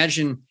can't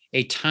imagine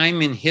a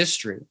time in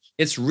history.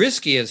 It's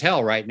risky as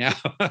hell right now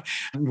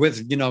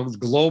with,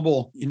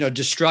 global,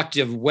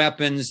 destructive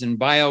weapons and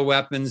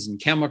bioweapons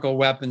and chemical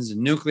weapons and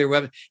nuclear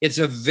weapons. It's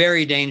a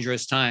very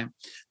dangerous time.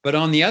 But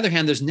on the other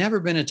hand, there's never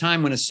been a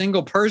time when a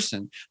single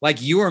person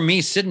like you or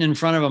me sitting in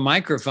front of a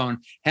microphone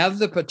have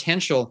the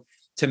potential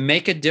to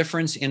make a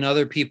difference in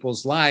other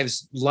people's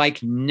lives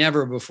like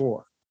never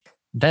before.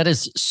 That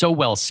is so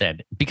well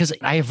said, because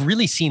I have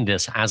really seen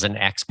this as an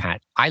expat.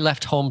 I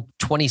left home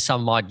 20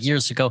 some odd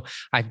years ago.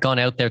 I've gone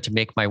out there to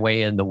make my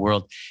way in the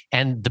world.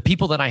 And the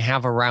people that I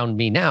have around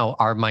me now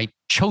are my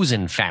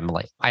chosen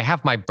family. I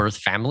have my birth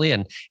family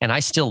and I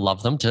still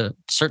love them, to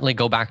certainly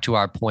go back to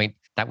our point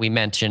that we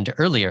mentioned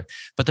earlier.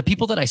 But the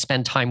people that I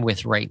spend time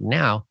with right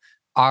now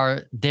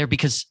are there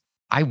because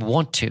I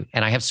want to.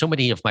 And I have so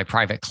many of my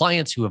private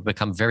clients who have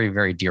become very,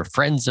 very dear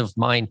friends of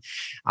mine.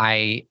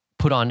 I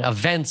put on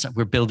events.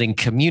 We're building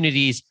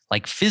communities,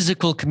 like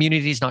physical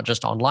communities, not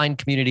just online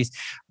communities,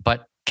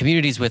 but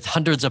communities with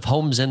hundreds of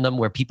homes in them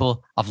where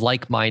people of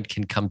like mind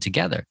can come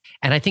together.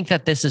 And I think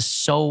that this is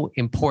so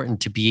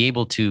important to be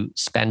able to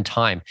spend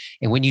time.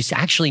 And when you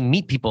actually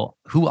meet people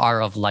who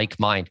are of like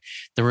mind,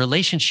 the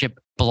relationship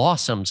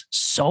blossoms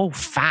so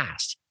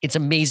fast. It's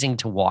amazing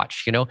to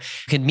watch. You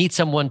can meet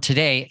someone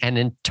today and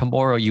then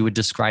tomorrow you would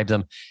describe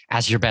them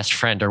as your best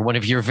friend or one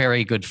of your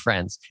very good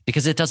friends,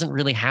 because it doesn't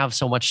really have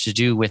so much to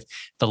do with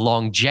the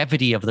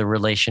longevity of the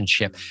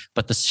relationship,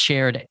 but the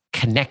shared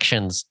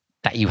connections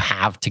that you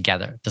have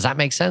together. Does that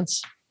make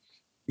sense?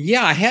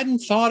 Yeah, I hadn't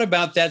thought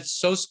about that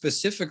so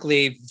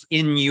specifically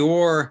in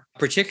your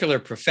particular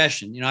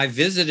profession. I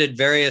visited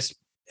various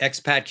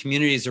expat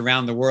communities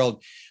around the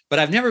world, but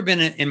I've never been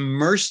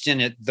immersed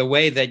in it the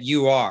way that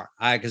you are,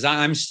 because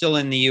I'm still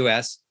in the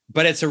US.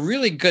 But it's a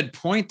really good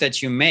point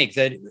that you make,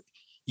 that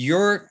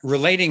you're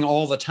relating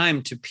all the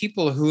time to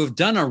people who have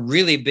done a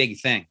really big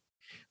thing,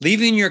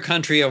 leaving your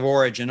country of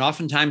origin,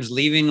 oftentimes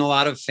leaving a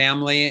lot of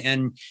family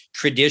and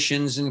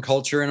traditions and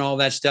culture and all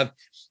that stuff.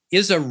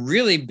 is a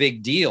really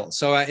big deal.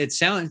 So it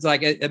sounds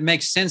like it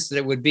makes sense that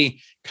it would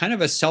be kind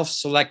of a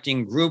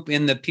self-selecting group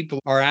in that people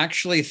are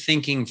actually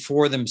thinking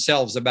for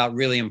themselves about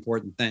really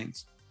important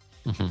things.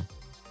 Mm-hmm.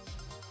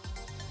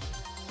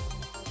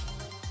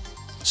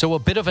 So a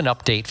bit of an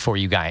update for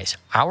you guys.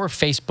 Our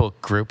Facebook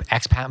group,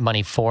 Expat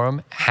Money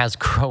Forum, has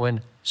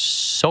grown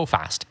so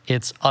fast.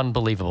 It's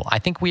unbelievable. I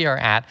think we are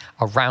at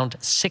around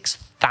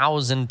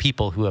 6,000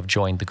 people who have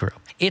joined the group.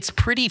 It's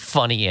pretty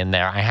funny in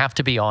there, I have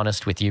to be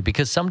honest with you,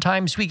 because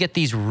sometimes we get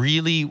these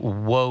really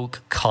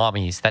woke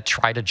commies that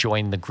try to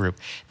join the group.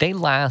 They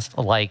last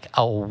like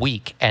a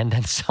week and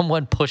then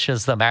someone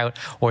pushes them out,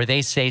 or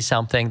they say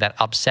something that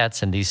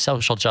upsets, and these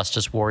social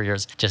justice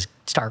warriors just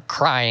start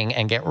crying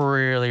and get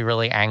really,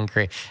 really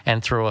angry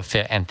and throw a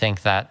fit and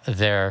think that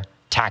they're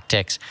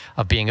tactics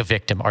of being a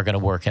victim are going to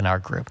work in our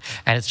group.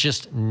 And it's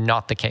just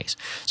not the case.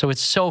 So it's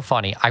so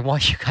funny. I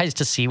want you guys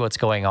to see what's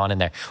going on in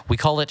there. We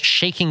call it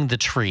shaking the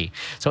tree.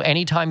 So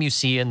anytime you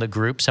see in the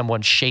group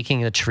someone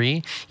shaking the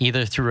tree,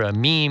 either through a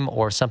meme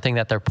or something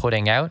that they're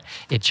putting out,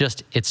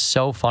 it's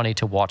so funny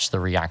to watch the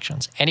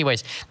reactions.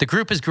 Anyways, the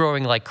group is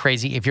growing like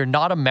crazy. If you're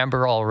not a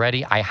member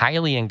already, I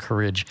highly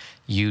encourage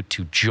you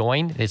to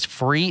join. It's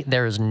free.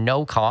 There is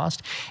no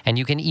cost. And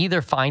you can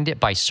either find it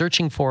by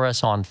searching for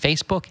us on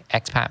Facebook,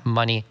 Expat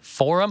Money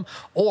Forum,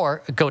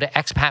 or go to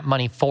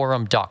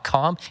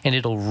expatmoneyforum.com and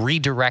it'll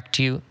redirect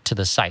you to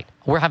the site.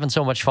 We're having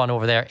so much fun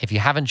over there. If you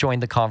haven't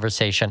joined the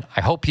conversation,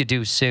 I hope you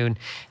do soon.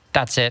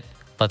 That's it.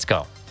 Let's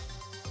go.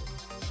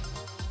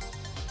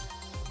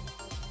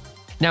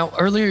 Now,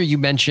 earlier you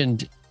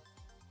mentioned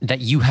that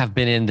you have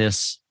been in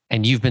this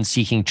and you've been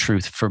seeking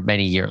truth for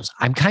many years.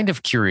 I'm kind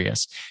of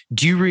curious.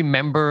 Do you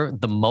remember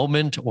the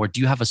moment, or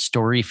do you have a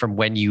story from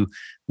when you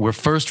were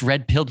first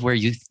red-pilled where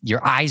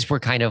your eyes were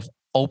kind of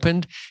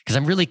opened? Because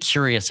I'm really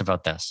curious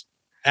about this.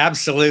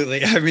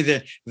 Absolutely. I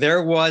mean,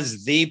 there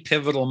was the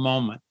pivotal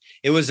moment.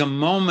 It was a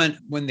moment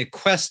when the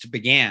quest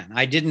began.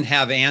 I didn't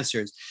have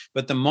answers,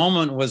 but the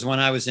moment was when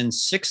I was in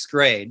 6th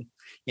grade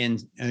in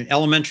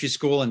elementary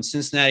school in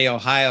Cincinnati,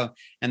 Ohio.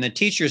 And the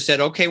teacher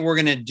said, okay, we're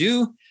going to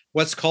do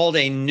what's called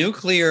a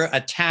nuclear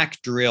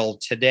attack drill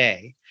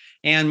today.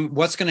 And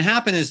what's going to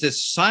happen is that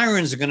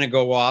sirens are going to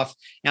go off.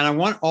 And I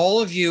want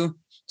all of you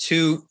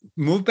to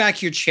move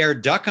back your chair,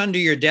 duck under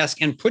your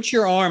desk, and put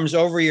your arms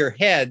over your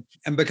head.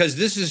 And because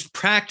this is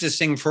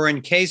practicing for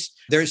in case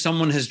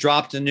someone has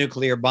dropped a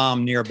nuclear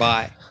bomb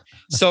nearby.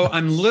 So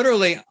I'm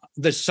literally,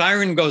 the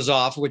siren goes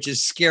off, which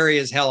is scary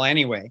as hell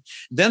anyway.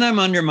 Then I'm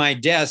under my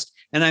desk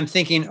and I'm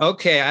thinking,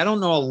 okay, I don't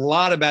know a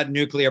lot about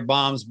nuclear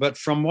bombs, but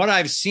from what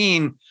I've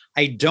seen,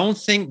 I don't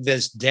think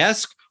this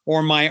desk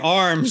or my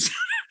arms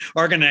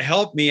are going to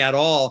help me at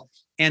all.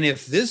 And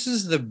if this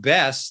is the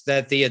best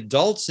that the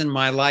adults in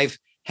my life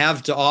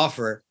have to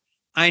offer,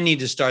 I need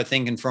to start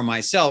thinking for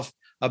myself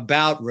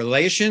about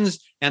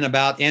relations and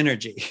about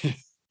energy.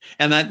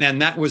 and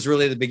that was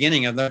really the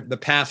beginning of the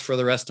path for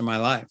the rest of my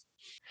life.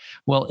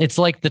 Well, it's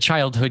like the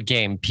childhood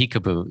game,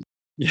 peekaboo.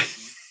 Yeah.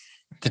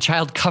 The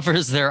child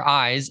covers their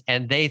eyes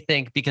and they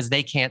think because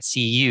they can't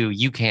see you,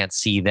 you can't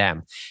see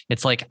them.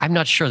 It's like, I'm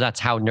not sure that's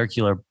how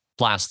nuclear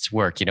blasts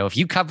work. You know, if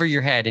you cover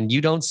your head and you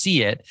don't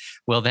see it,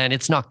 well, then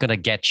it's not going to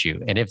get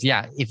you. And if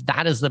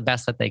that is the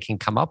best that they can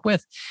come up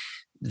with,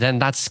 then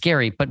that's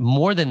scary. But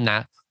more than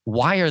that,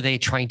 why are they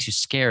trying to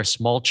scare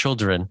small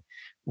children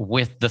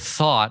with the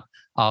thought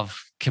of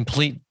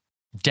complete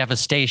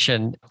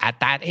devastation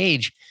at that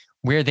age,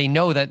 where they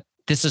know that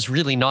this is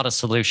really not a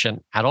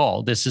solution at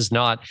all? This is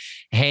not,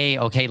 hey,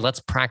 okay, let's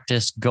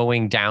practice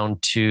going down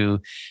to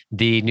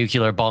the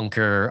nuclear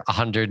bunker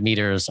 100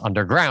 meters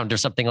underground or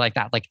something like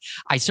that. Like,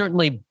 I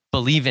certainly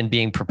believe in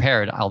being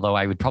prepared, although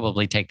I would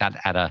probably take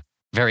that at a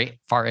very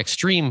far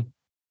extreme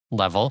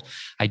level.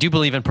 I do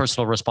believe in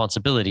personal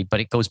responsibility, but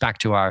it goes back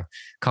to our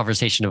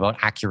conversation about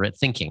accurate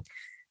thinking.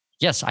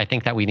 Yes, I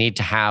think that we need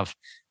to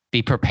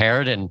be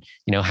prepared and,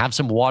 have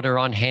some water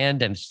on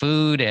hand and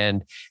food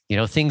and,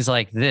 things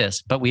like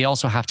this, but we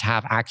also have to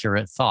have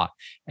accurate thought.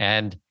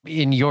 And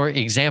in your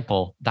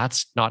example,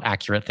 that's not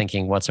accurate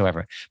thinking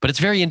whatsoever. But it's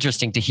very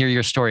interesting to hear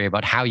your story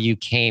about how you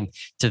came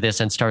to this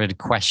and started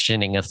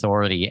questioning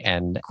authority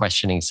and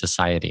questioning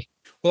society.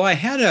 Well, I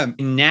had a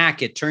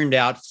knack, it turned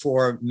out,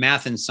 for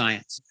math and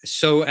science.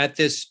 So at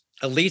this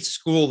elite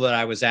school that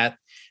I was at,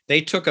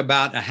 they took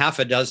about a half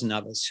a dozen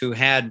of us who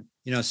had,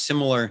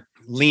 similar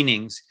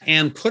leanings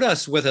and put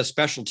us with a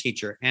special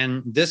teacher.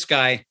 And this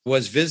guy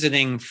was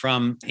visiting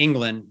from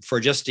England for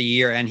just a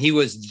year. And he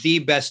was the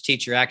best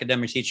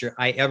academic teacher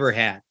I ever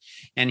had.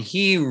 And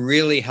he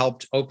really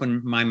helped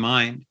open my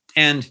mind.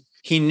 And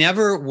he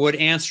never would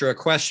answer a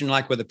question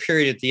like with a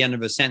period at the end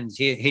of a sentence.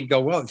 He'd go,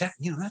 well,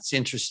 that's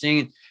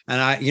interesting.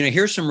 And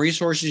here's some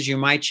resources you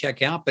might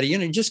check out, but,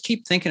 just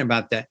keep thinking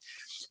about that.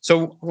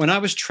 So when I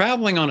was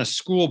traveling on a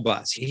school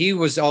bus, he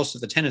was also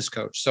the tennis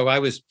coach. So I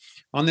was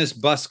on this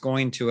bus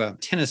going to a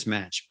tennis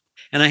match.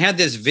 And I had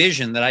this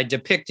vision that I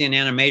depict in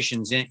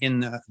animations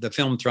in the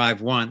film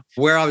Thrive 1,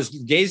 where I was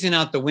gazing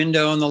out the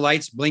window and the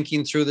lights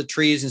blinking through the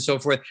trees and so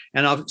forth.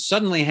 And I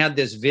suddenly had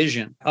this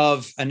vision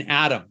of an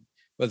atom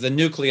with a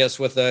nucleus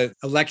with the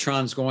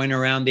electrons going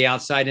around the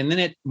outside. And then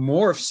it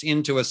morphs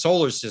into a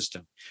solar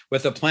system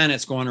with the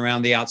planets going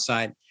around the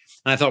outside.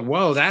 And I thought,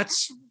 whoa,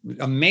 that's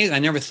amazing. I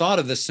never thought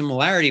of the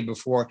similarity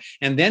before.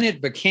 And then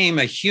it became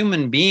a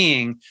human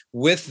being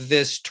with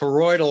this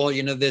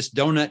toroidal, this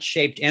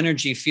donut-shaped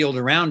energy field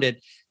around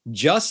it,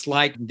 just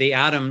like the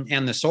atom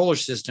and the solar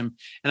system.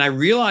 And I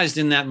realized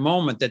in that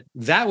moment that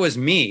that was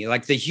me.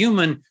 Like the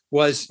human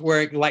was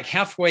where like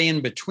halfway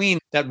in between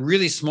that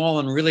really small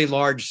and really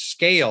large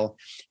scale,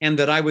 and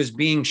that I was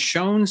being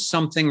shown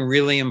something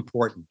really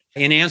important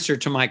in answer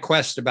to my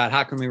quest about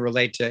how can we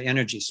relate to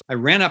energy. So I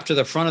ran up to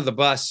the front of the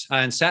bus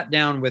and sat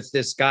down with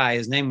this guy.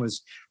 His name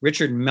was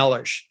Richard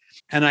Mellish.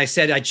 And I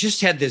said, I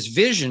just had this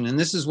vision and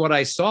this is what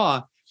I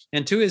saw.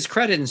 And to his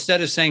credit,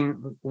 instead of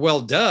saying,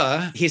 well,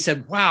 duh, he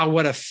said, wow,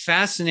 what a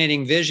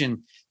fascinating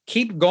vision.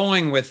 Keep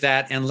going with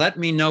that and let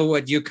me know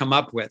what you come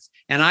up with.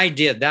 And I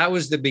did. That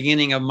was the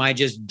beginning of my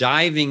just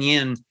diving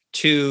in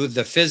to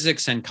the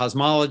physics and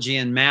cosmology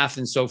and math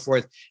and so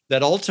forth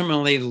that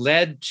ultimately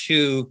led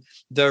to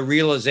the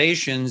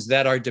realizations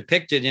that are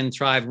depicted in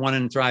Thrive 1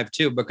 and Thrive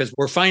 2, because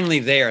we're finally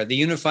there. The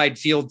unified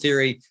field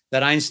theory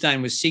that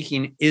Einstein was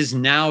seeking is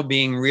now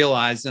being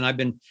realized. And I've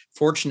been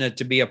fortunate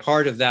to be a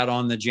part of that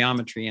on the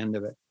geometry end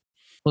of it.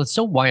 Well, it's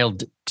so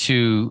wild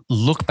to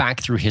look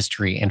back through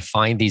history and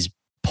find these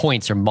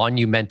points or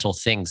monumental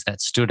things that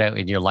stood out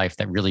in your life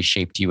that really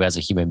shaped you as a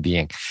human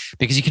being,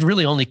 because you can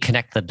really only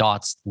connect the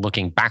dots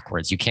looking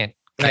backwards. You can't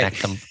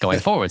connect them going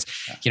forwards.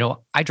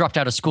 I dropped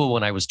out of school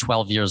when I was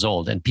 12 years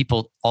old, and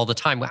people all the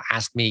time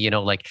asked me,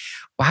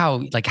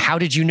 wow, like, how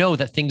did you know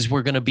that things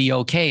were going to be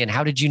okay? And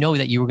how did you know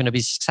that you were going to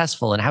be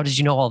successful? And how did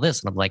you know all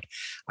this? And I'm like,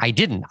 I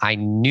didn't. I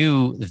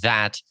knew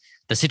that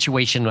the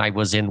situation I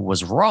was in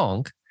was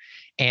wrong,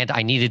 and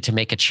I needed to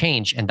make a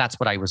change. And that's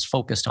what I was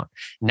focused on.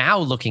 Now,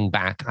 looking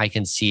back, I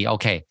can see,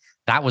 okay,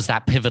 that was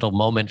that pivotal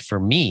moment for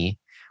me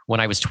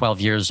when I was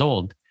 12 years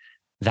old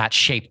that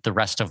shaped the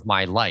rest of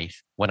my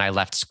life when I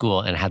left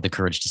school and had the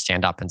courage to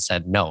stand up and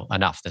said, no,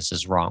 enough, this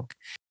is wrong.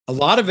 A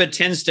lot of it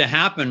tends to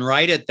happen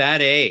right at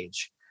that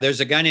age. There's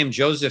a guy named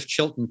Joseph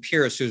Chilton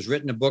Pierce who's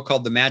written a book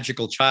called The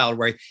Magical Child,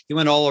 where he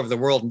went all over the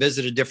world and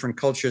visited different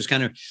cultures,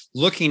 kind of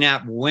looking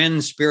at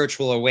when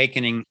spiritual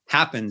awakening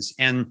happens.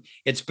 And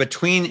it's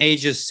between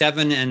ages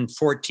 7 and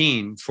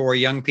 14 for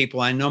young people.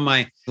 I know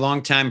my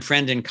longtime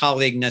friend and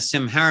colleague,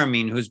 Nassim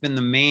Haramein, who's been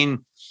the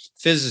main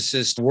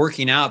physicist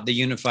working out the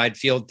unified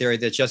field theory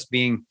that's just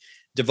being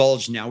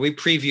divulged now. We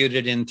previewed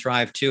it in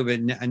Thrive 2,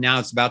 but now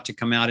it's about to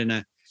come out in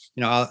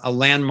a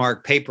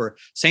landmark paper.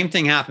 Same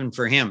thing happened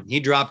for him. He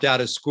dropped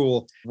out of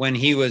school when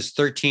he was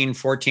 13,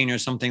 14 or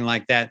something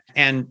like that.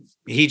 And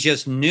he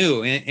just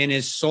knew in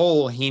his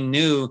soul, he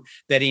knew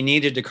that he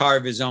needed to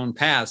carve his own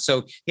path.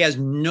 So he has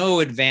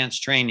no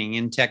advanced training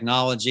in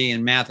technology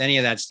and math, any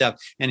of that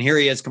stuff. And here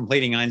he is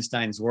completing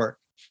Einstein's work.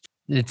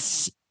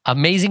 It's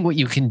amazing what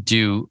you can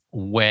do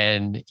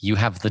when you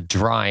have the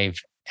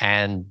drive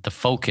and the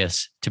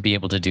focus to be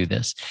able to do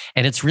this.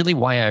 And it's really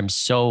why I'm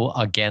so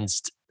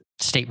against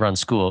state-run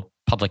school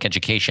public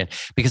education,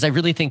 because I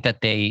really think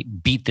that they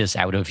beat this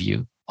out of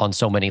you on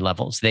so many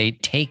levels. They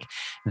take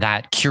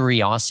that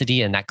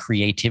curiosity and that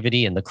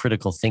creativity and the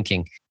critical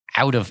thinking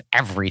out of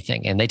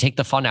everything, and they take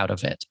the fun out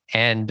of it.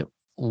 And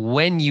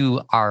when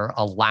you are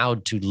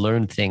allowed to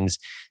learn things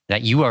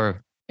that you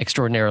are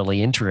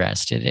extraordinarily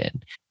interested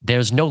in,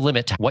 there's no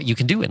limit to what you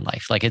can do in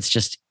life. Like,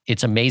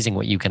 it's amazing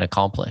what you can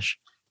accomplish.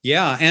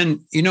 Yeah.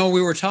 And,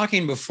 we were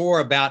talking before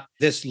about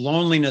this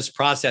loneliness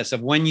process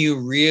of when you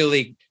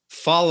really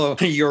follow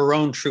your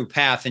own true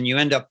path and you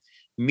end up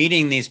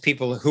meeting these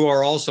people who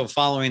are also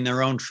following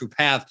their own true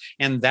path.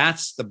 And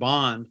that's the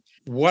bond.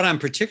 What I'm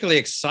particularly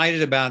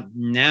excited about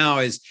now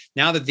is,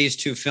 now that these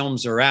two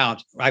films are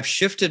out, I've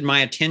shifted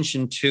my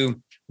attention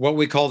to what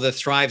we call the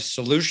Thrive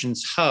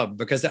Solutions Hub,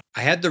 because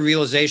I had the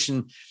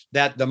realization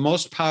that the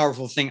most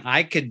powerful thing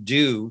I could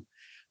do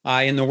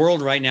in the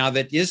world right now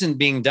that isn't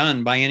being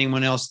done by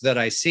anyone else that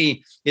I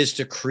see is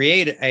to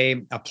create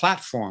a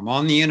platform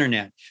on the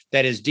internet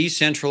that is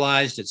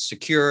decentralized, it's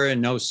secure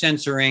and no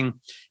censoring,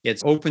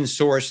 it's open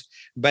source,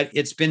 but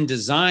it's been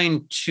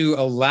designed to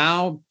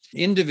allow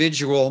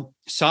individual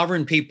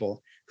sovereign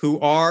people who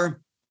are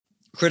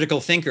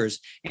critical thinkers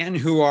and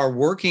who are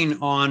working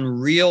on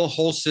real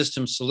whole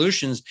system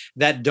solutions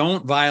that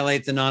don't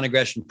violate the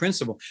non-aggression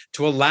principle,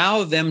 to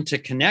allow them to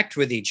connect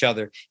with each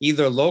other,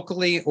 either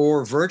locally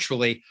or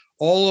virtually,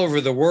 all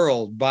over the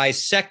world by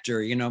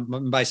sector.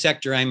 By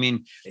sector, I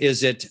mean,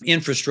 is it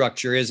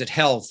infrastructure? Is it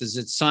health? Is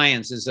it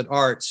science? Is it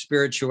art,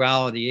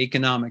 spirituality,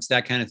 economics,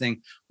 that kind of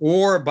thing?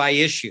 Or by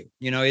issue,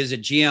 is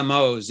it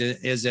GMOs?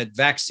 Is it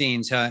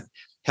vaccines?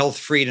 Health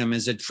freedom?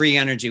 Is it free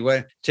energy?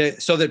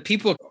 So that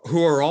people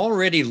who are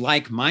already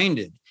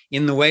like-minded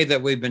in the way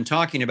that we've been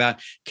talking about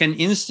can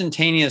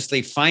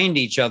instantaneously find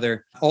each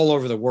other all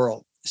over the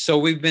world. So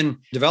we've been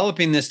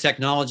developing this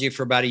technology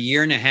for about 1.5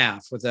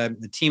 years with a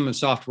team of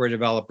software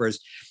developers.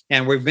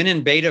 And we've been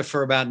in beta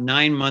for about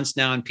 9 months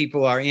now, and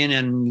people are in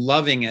and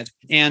loving it.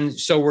 And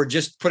so we're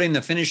just putting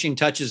the finishing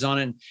touches on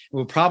it.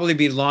 We'll probably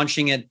be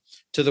launching it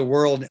to the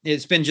world.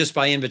 It's been just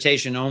by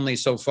invitation only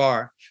so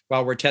far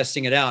while we're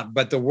testing it out.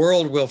 But the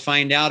world will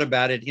find out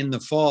about it in the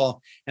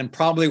fall and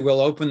probably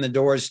will open the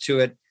doors to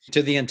it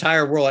to the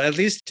entire world, at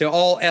least to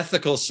all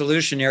ethical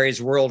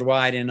solutionaries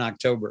worldwide in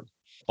October.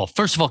 Well,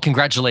 first of all,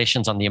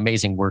 congratulations on the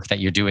amazing work that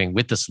you're doing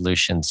with the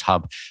Solutions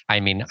Hub. I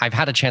mean, I've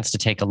had a chance to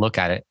take a look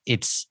at it.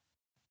 It's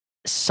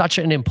such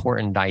an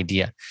important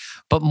idea.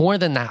 But more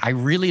than that, I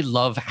really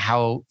love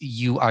how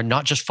you are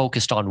not just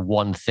focused on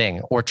one thing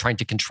or trying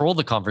to control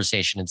the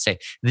conversation and say,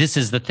 this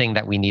is the thing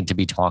that we need to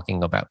be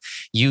talking about.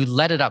 You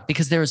let it up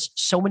because there's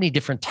so many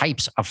different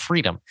types of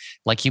freedom.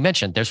 Like you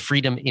mentioned, there's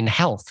freedom in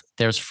health,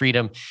 there's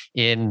freedom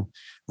in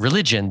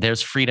religion,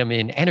 there's freedom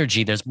in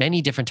energy. There's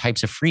many different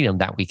types of freedom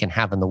that we can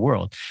have in the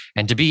world.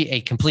 And to be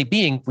a complete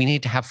being, we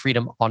need to have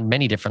freedom on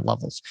many different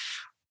levels.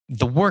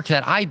 The work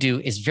that I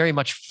do is very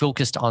much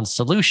focused on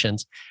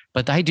solutions,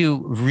 but I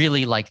do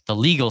really like the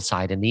legal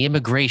side and the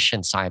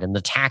immigration side and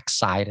the tax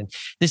side. And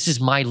this is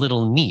my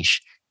little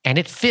niche. And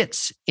it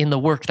fits in the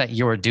work that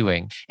you're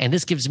doing. And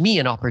this gives me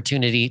an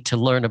opportunity to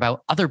learn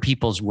about other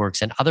people's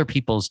works and other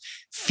people's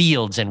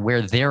fields and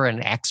where they're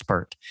an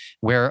expert,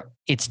 where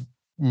it's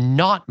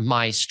not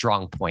my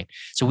strong point.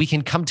 So we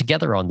can come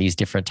together on these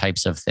different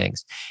types of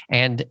things.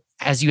 And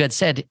as you had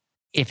said,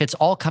 if it's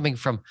all coming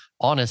from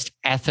honest,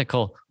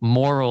 ethical,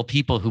 moral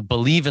people who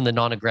believe in the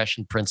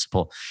non-aggression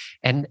principle.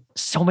 And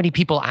so many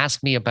people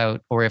ask me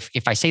about, or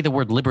if I say the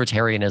word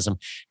libertarianism,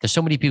 there's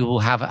so many people who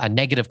have a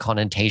negative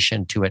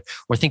connotation to it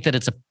or think that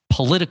it's a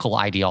political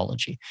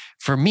ideology.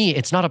 For me,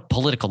 it's not a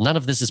political, none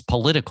of this is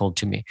political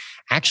to me.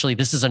 Actually,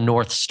 this is a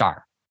North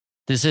Star.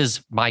 This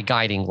is my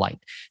guiding light.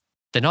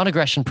 The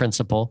non-aggression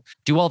principle,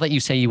 do all that you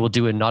say you will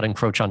do and not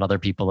encroach on other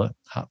people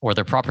or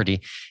their property,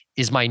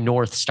 is my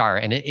North Star.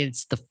 And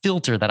it's the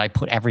filter that I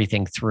put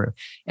everything through.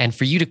 And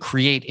for you to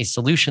create a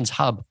solutions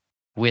hub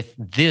with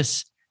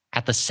this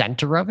at the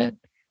center of it,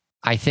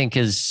 I think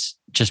is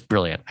just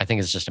brilliant. I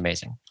think it's just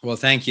amazing. Well,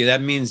 thank you.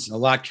 That means a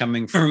lot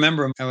coming from.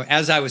 Remember,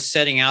 as I was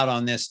setting out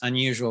on this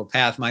unusual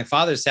path, my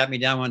father sat me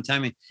down one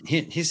time and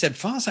he said,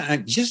 Foss, I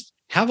just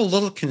have a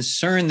little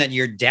concern that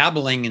you're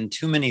dabbling in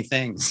too many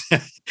things.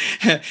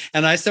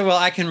 And I said, well,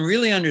 I can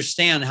really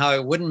understand how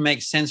it wouldn't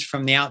make sense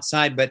from the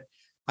outside. But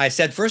I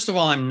said, first of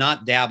all, I'm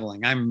not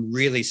dabbling. I'm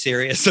really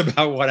serious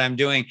about what I'm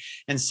doing.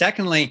 And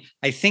secondly,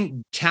 I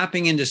think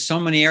tapping into so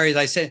many areas,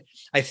 I said,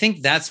 I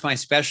think that's my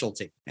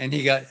specialty. And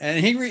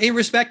he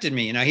respected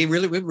me. He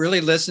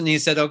really listened. He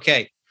said,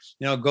 okay,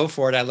 go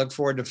for it. I look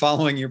forward to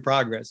following your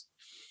progress.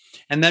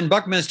 And then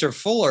Buckminster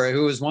Fuller,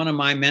 who was one of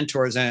my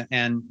mentors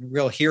and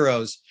real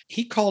heroes,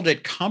 he called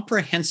it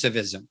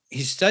comprehensivism.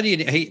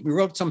 He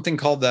wrote something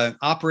called the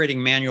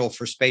Operating Manual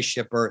for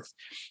Spaceship Earth.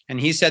 And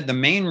he said the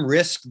main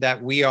risk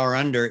that we are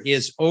under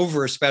is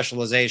over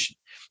specialization.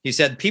 He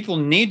said people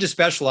need to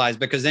specialize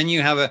because then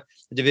you have a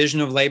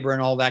division of labor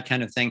and all that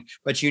kind of thing.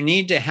 But you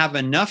need to have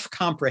enough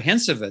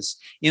comprehensiveness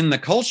in the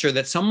culture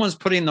that someone's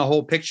putting the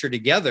whole picture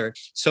together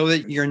so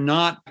that you're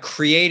not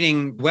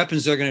creating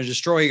weapons that are going to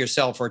destroy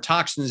yourself or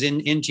toxins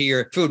into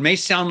your food. It may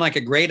sound like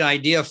a great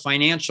idea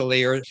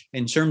financially or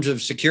in terms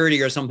of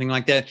security or something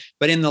like that.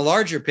 But in the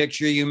larger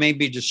picture, you may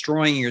be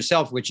destroying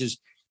yourself, which is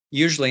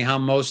usually how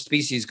most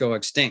species go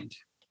extinct.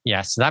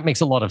 Yes, that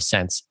makes a lot of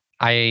sense.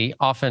 I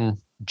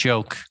often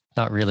joke,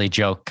 not really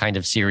joke, kind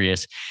of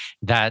serious,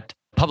 that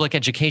public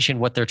education,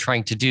 what they're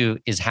trying to do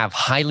is have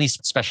highly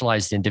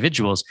specialized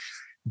individuals,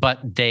 but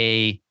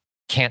they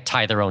can't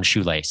tie their own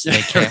shoelace.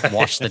 They can't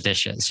wash the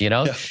dishes,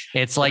 Yeah.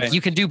 It's like right.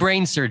 You can do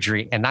brain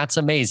surgery and that's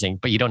amazing,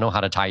 but you don't know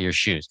how to tie your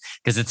shoes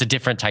because it's a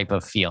different type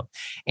of field.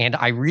 And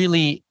I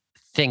really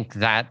think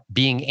that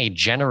being a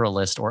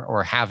generalist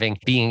or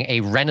being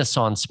a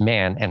Renaissance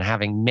man and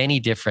having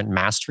many different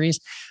masteries,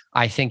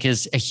 I think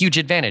is a huge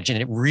advantage.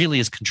 And it really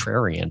is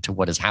contrarian to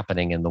what is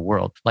happening in the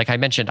world. Like I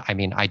mentioned,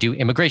 I do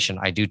immigration,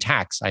 I do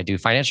tax, I do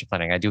financial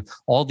planning, I do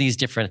all these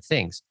different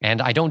things.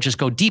 And I don't just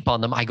go deep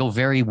on them, I go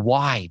very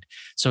wide.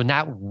 So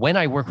now when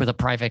I work with a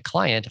private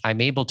client,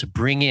 I'm able to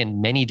bring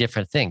in many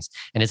different things.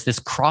 And it's this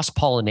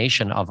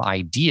cross-pollination of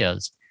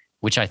ideas,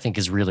 which I think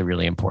is really,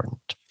 really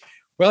important.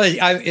 Well,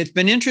 it's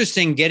been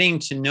interesting getting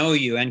to know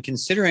you and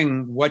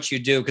considering what you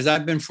do, because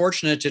I've been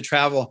fortunate to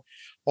travel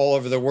all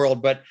over the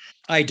world, but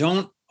I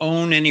don't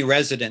own any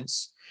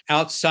residence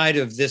outside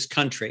of this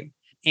country.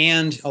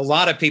 And a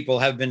lot of people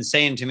have been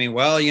saying to me,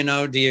 well,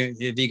 have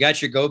you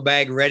got your go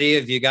bag ready?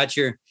 Have you got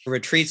your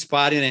retreat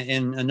spot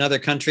in another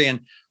country? And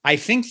I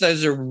think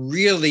those are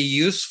really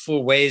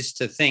useful ways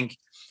to think.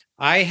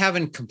 I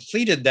haven't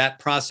completed that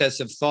process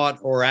of thought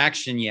or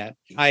action yet.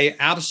 I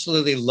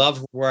absolutely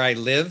love where I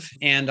live,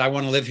 and I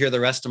want to live here the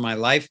rest of my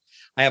life.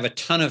 I have a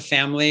ton of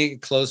family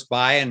close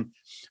by, and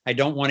I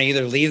don't want to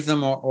either leave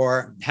them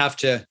or have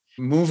to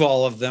move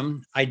all of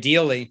them,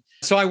 ideally.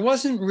 So I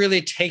wasn't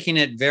really taking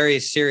it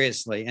very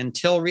seriously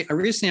until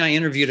recently I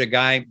interviewed a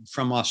guy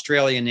from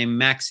Australia named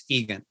Max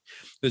Egan,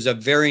 who's a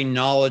very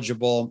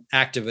knowledgeable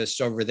activist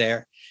over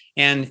there.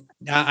 And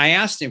I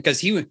asked him,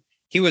 because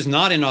he was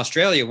not in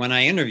Australia when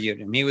I interviewed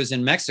him. He was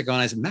in Mexico.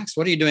 And I said, Max,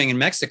 what are you doing in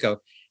Mexico?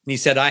 he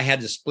said, I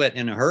had to split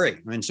in a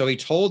hurry. And so he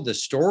told the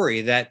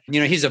story that,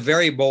 he's a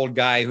very bold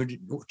guy who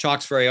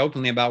talks very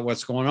openly about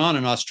what's going on.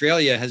 And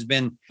Australia has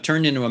been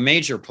turned into a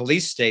major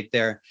police state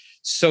there.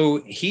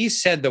 So he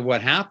said that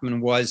what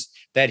happened was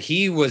that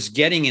he was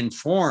getting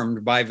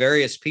informed by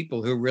various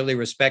people who really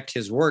respect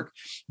his work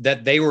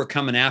that they were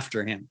coming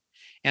after him.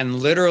 And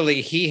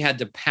literally, he had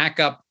to pack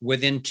up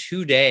within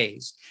 2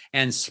 days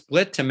and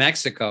split to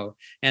Mexico.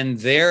 And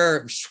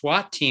their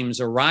SWAT teams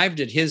arrived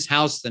at his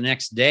house the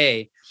next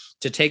day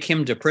to take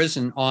him to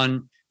prison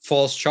on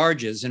false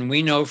charges. And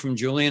we know from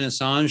Julian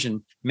Assange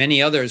and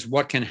many others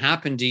what can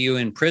happen to you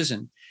in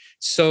prison.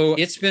 So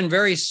it's been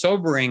very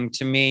sobering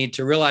to me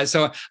to realize.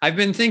 So I've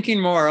been thinking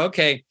more,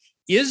 okay,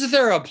 is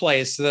there a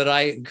place that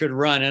I could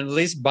run and at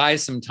least buy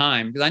some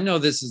time? Because I know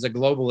this is a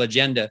global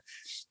agenda.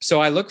 So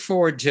I look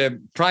forward to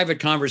private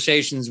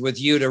conversations with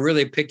you to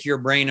really pick your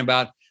brain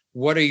about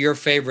what are your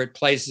favorite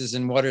places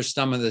and what are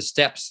some of the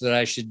steps that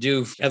I should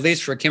do, at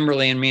least for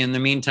Kimberly and me in the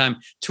meantime,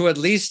 to at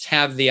least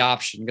have the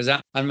option.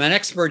 Because I'm an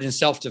expert in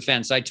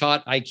self-defense. I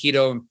taught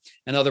Aikido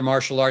and other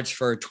martial arts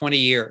for 20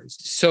 years.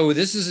 So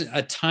this is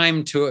a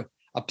time to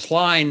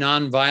apply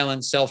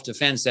nonviolent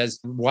self-defense as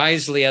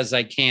wisely as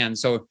I can.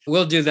 So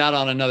we'll do that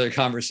on another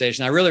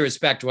conversation. I really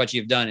respect what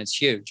you've done. It's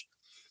huge.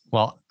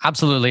 Well,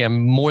 absolutely.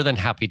 I'm more than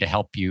happy to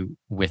help you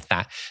with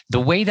that. The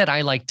way that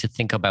I like to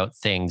think about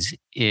things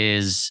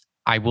is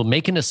I will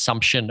make an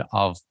assumption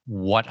of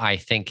what I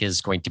think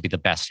is going to be the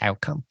best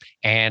outcome.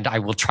 And I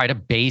will try to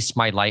base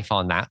my life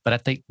on that. But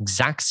at the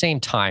exact same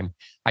time,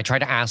 I try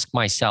to ask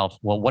myself,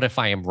 well, what if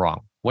I am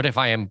wrong? What if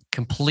I am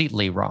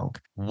completely wrong?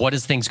 What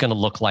is things going to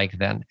look like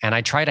then? And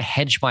I try to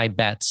hedge my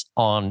bets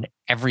on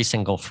every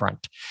single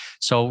front.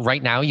 So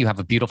right now you have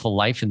a beautiful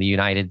life in the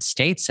United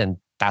States, and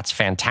that's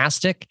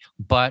fantastic.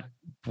 But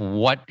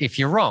what if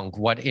you're wrong?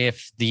 What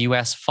if the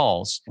US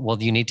falls?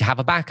 Well, you need to have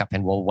a backup.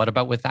 And well, what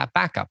about with that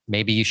backup?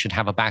 Maybe you should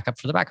have a backup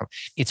for the backup.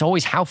 It's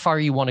always how far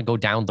you want to go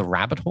down the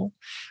rabbit hole.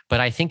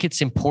 But I think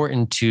it's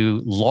important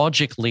to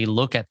logically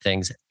look at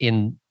things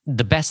in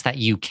the best that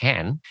you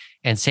can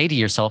and say to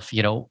yourself,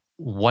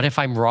 what if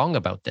I'm wrong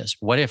about this?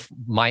 What if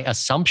my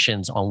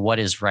assumptions on what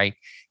is right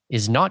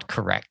is not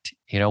correct?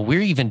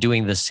 We're even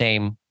doing the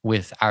same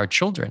with our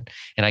children.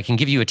 And I can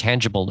give you a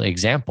tangible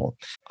example.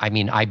 I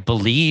mean, I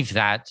believe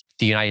that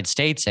the United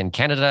States and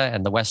Canada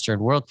and the Western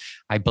world,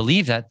 I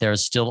believe that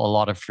there's still a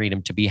lot of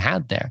freedom to be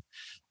had there.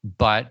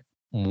 But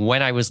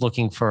when I was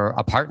looking for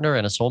a partner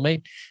and a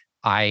soulmate,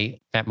 I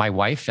met my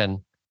wife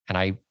and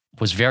I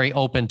was very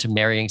open to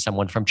marrying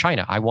someone from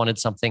China. I wanted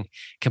something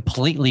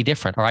completely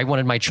different, or I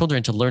wanted my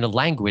children to learn a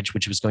language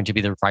which was going to be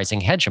the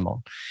rising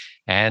hegemon.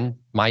 And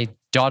my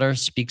daughter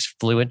speaks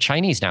fluent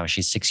Chinese now.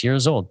 She's 6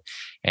 years old.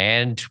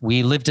 And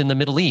we lived in the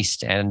Middle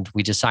East, and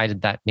we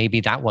decided that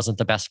maybe that wasn't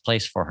the best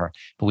place for her.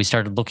 But we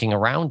started looking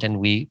around and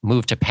we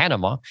moved to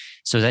Panama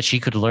so that she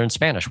could learn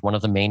Spanish. One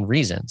of the main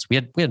reasons. We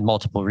had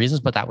multiple reasons,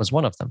 but that was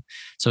one of them.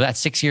 So at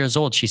 6 years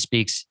old, she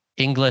speaks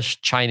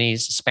English,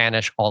 Chinese,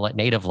 Spanish, all at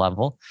native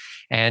level.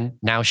 And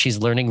now she's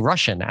learning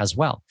Russian as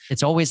well.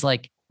 It's always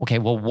like, okay,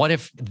 well, what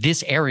if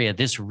this area,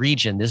 this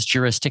region, this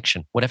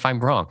jurisdiction, what if I'm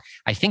wrong?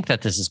 I think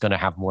that this is going to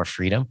have more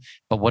freedom,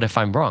 but what if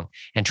I'm wrong?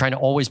 And trying to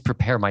always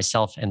prepare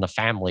myself and the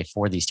family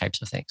for these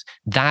types of things.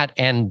 That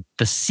and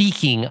the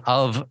seeking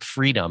of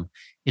freedom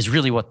is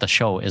really what the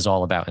show is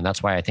all about. And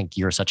that's why I think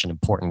you're such an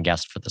important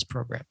guest for this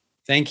program.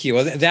 Thank you.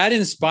 Well, that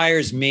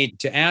inspires me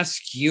to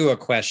ask you a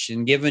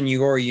question, given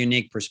your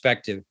unique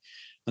perspective.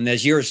 And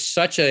as you're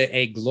such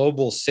a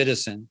global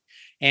citizen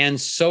and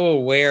so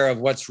aware of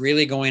what's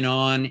really going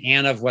on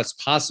and of what's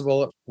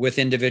possible with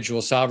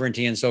individual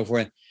sovereignty and so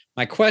forth,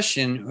 my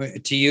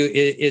question to you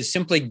is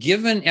simply,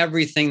 given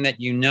everything that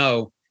you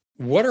know,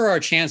 what are our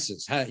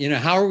chances?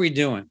 How are we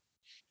doing?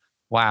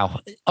 Wow.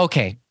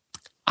 Okay.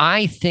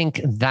 I think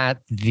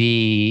that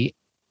the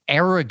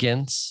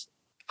arrogance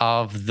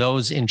of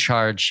those in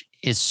charge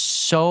is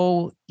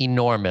so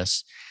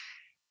enormous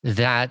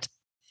that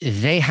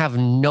they have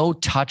no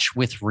touch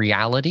with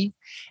reality,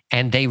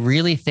 and they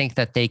really think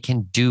that they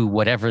can do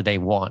whatever they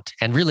want.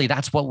 And really,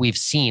 that's what we've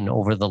seen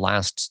over the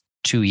last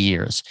 2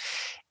 years,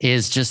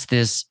 is just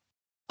this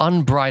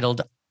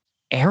unbridled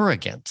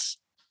arrogance.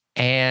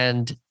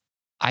 And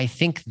I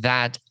think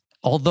that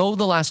although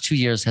the last 2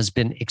 years has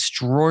been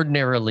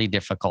extraordinarily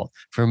difficult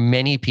for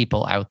many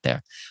people out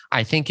there,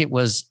 I think it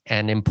was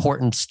an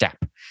important step,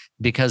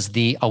 because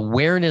the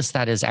awareness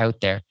that is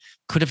out there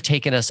could have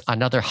taken us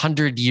another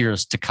 100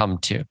 years to come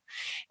to.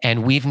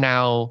 And we've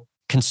now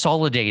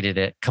consolidated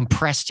it,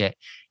 compressed it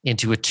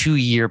into a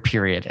 2-year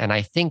period. And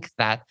I think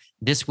that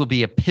this will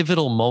be a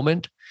pivotal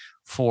moment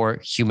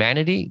for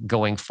humanity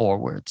going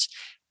forwards.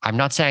 I'm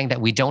not saying that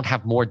we don't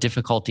have more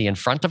difficulty in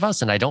front of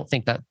us, and I don't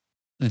think that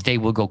they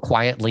will go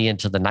quietly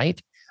into the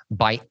night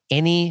by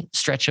any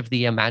stretch of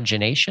the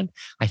imagination.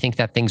 I think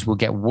that things will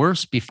get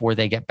worse before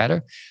they get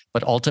better.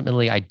 But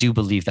ultimately, I do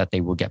believe that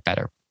they will get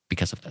better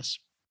because of this.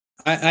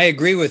 I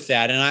agree with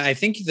that. And I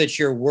think that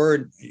your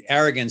word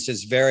arrogance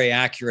is very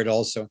accurate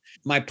also.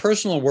 My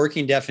personal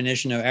working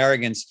definition of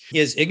arrogance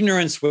is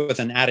ignorance with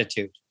an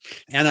attitude.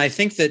 And I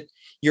think that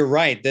you're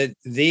right that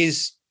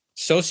these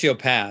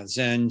sociopaths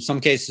and in some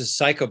cases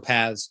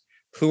psychopaths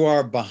who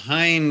are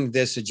behind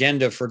this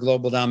agenda for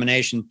global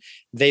domination,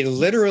 they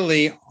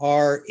literally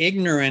are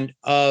ignorant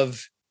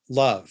of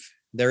love.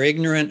 They're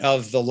ignorant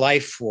of the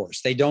life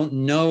force. They don't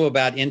know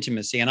about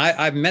intimacy. And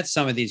I've met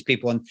some of these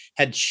people and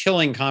had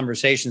chilling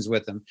conversations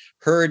with them,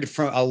 heard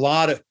from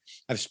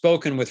I've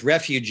spoken with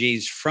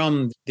refugees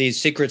from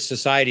these secret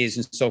societies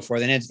and so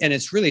forth. And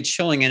it's really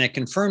chilling. And it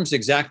confirms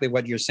exactly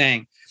what you're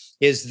saying,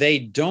 is they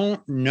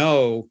don't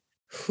know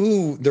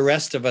who the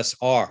rest of us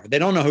are. They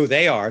don't know who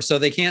they are, so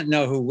they can't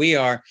know who we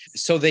are.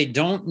 So they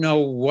don't know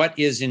what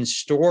is in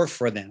store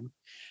for them.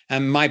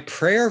 And my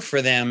prayer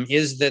for them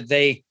is that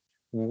they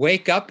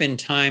wake up in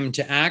time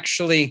to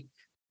actually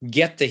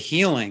get the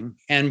healing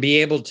and be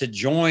able to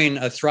join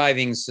a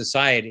thriving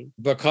society,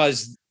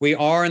 because we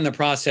are in the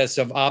process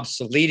of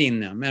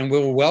obsoleting them, and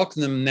we'll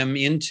welcome them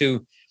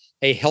into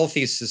a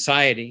healthy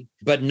society,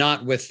 but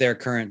not with their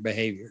current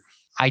behavior.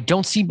 I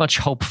don't see much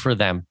hope for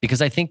them,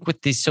 because I think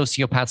with these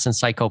sociopaths and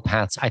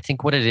psychopaths, I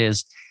think what it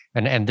is,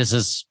 and this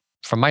is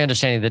from my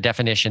understanding of the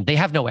definition, they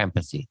have no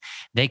empathy.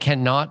 They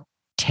cannot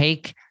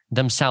take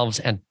themselves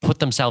and put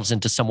themselves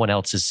into someone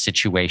else's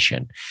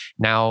situation.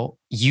 Now,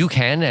 you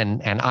can,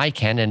 and I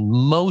can, and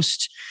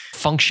most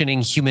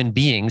functioning human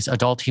beings,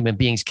 adult human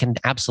beings, can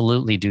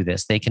absolutely do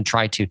this. They can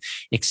try to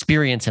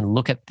experience and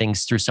look at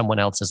things through someone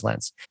else's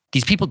lens.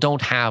 These people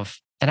don't have,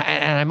 and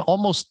I'm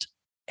almost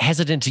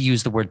hesitant to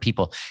use the word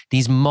people.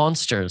 These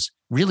monsters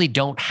really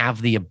don't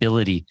have the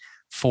ability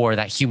for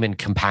that human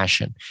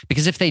compassion,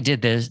 because if they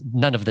did this,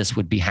 none of this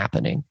would be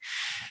happening.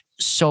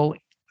 So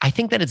I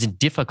think that it's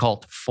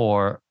difficult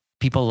for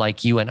people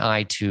like you and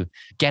I to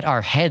get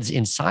our heads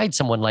inside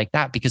someone like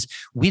that, because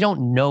we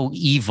don't know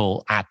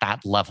evil at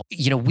that level.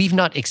 We've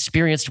not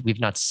experienced, we've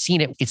not seen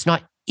it. It's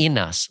not in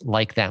us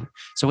like them.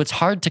 So it's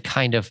hard to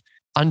kind of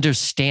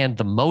understand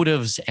the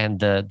motives and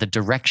the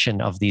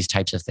direction of these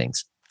types of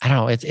things. I don't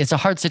know. It's a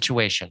hard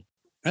situation.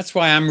 That's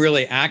why I'm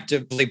really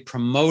actively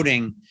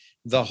promoting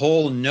the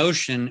whole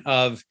notion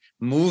of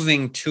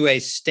moving to a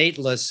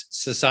stateless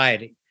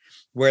society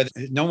where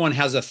no one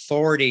has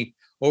authority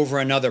over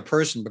another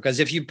person. Because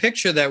if you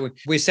picture that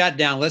we sat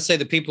down, let's say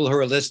the people who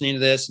are listening to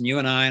this, and you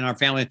and I and our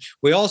family,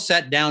 we all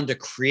sat down to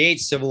create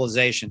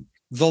civilization.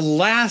 The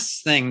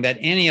last thing that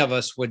any of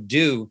us would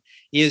do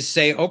is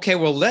say, okay,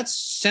 well, let's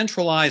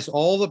centralize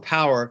all the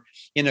power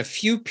in a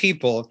few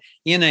people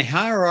in a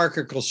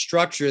hierarchical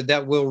structure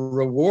that will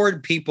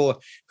reward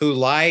people who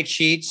lie,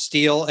 cheat,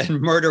 steal,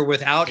 and murder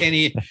without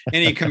any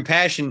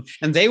compassion.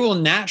 And they will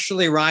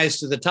naturally rise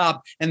to the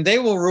top and they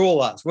will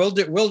rule us. We'll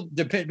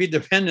be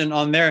dependent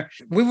on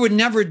we would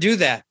never do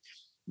that.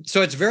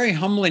 So it's very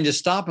humbling to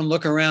stop and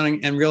look around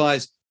and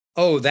realize,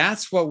 oh,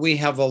 that's what we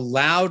have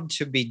allowed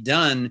to be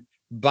done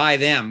by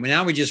them.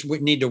 Now we just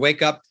need to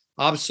wake up,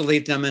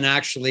 obsolete them, and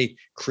actually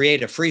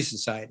create a free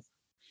society.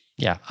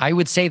 Yeah, I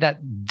would say that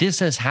this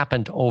has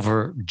happened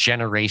over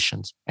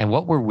generations. And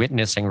what we're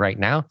witnessing right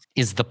now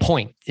is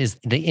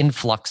the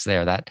influx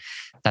there, that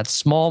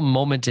small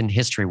moment in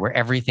history where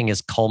everything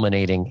is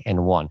culminating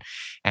in one.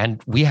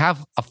 And we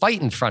have a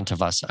fight in front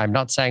of us. I'm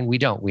not saying we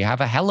don't. We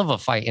have a hell of a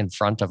fight in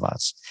front of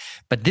us.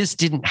 But this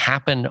didn't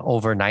happen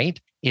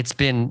overnight. It's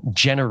been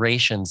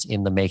generations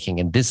in the making.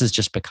 And this has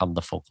just become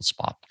the focal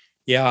spot.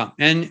 Yeah.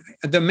 And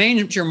the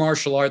major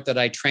martial art that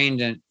I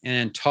trained in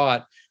and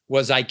taught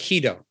was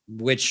Aikido,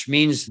 which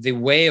means the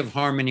way of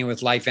harmony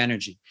with life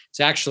energy. It's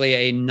actually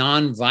a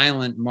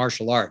non-violent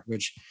martial art,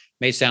 which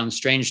may sound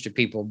strange to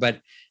people,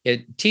 but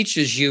it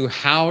teaches you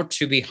how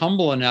to be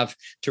humble enough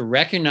to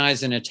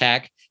recognize an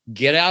attack,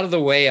 get out of the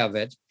way of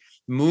it,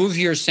 move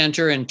your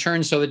center and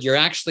turn so that you're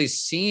actually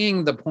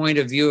seeing the point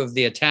of view of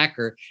the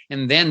attacker,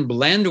 and then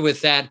blend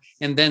with that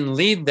and then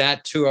lead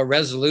that to a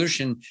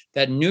resolution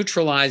that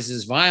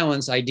neutralizes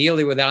violence,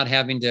 ideally without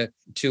having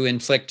to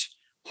inflict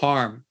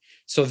harm.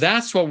 So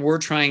that's what we're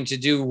trying to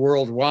do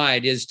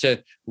worldwide, is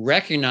to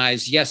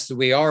recognize, yes, that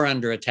we are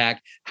under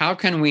attack. How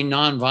can we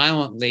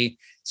non-violently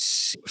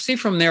see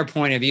from their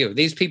point of view?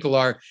 These people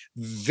are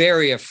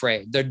very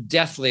afraid. They're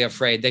deathly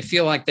afraid. They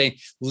feel like they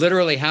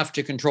literally have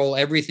to control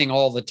everything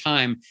all the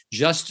time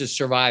just to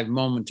survive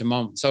moment to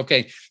moment. So,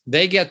 okay,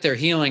 they get their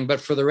healing,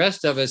 but for the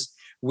rest of us,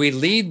 we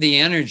lead the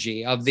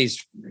energy of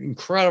these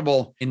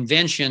incredible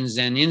inventions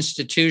and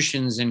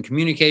institutions and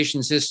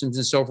communication systems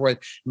and so forth.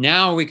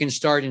 Now we can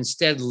start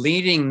instead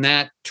leading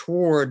that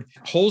toward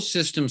whole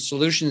system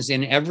solutions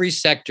in every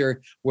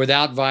sector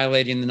without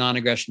violating the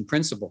non-aggression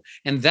principle.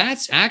 And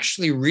that's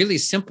actually really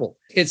simple.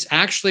 It's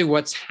actually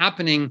what's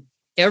happening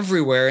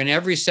everywhere in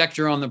every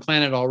sector on the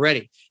planet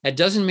already. It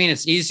doesn't mean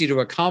it's easy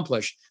to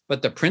accomplish,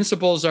 but the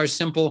principles are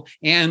simple.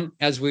 And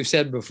as we've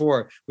said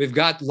before, we've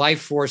got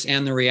life force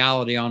and the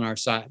reality on our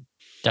side.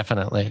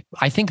 Definitely.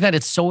 I think that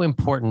it's so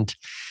important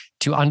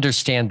to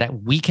understand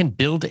that we can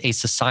build a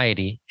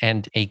society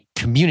and a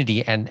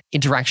community and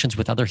interactions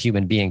with other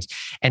human beings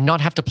and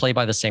not have to play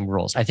by the same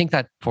rules. I think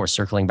that, for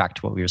circling back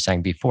to what we were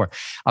saying before,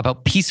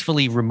 about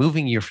peacefully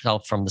removing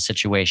yourself from the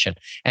situation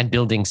and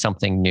building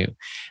something new.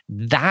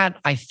 That,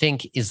 I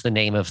think, is the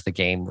name of the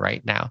game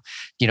right now.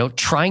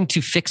 Trying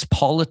to fix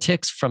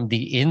politics from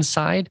the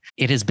inside,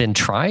 it has been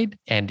tried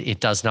and it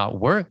does not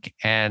work.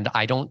 And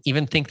I don't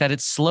even think that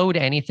it's slowed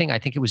anything. I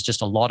think it was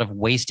just a lot of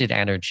wasted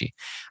energy.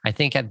 I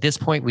think at this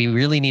point, we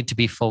really need to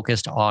be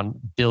focused on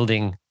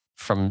building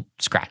from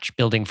scratch,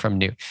 building from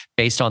new,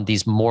 based on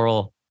these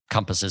moral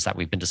compasses that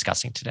we've been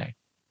discussing today.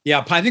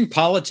 Yeah, I think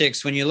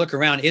politics, when you look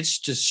around, it's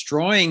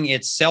destroying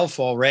itself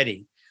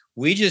already.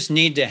 We just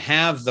need to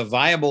have the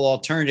viable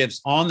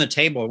alternatives on the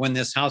table when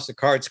this house of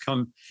cards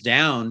comes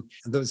down,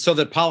 so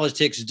that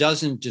politics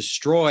doesn't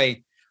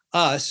destroy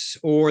us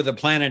or the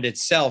planet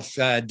itself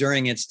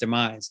during its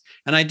demise.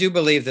 And I do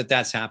believe that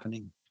that's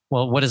happening.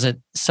 Well, what is it?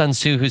 Sun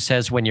Tzu, who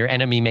says, when your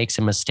enemy makes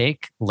a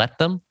mistake, let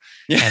them.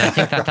 And I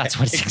think that that's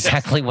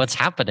exactly what's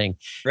happening.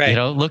 Right.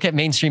 Look at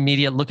mainstream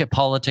media, look at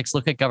politics,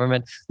 look at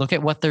government, look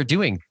at what they're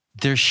doing.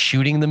 They're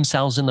shooting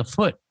themselves in the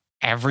foot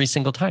every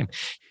single time.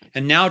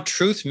 And now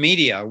Truth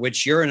Media,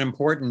 which you're an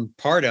important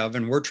part of,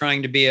 and we're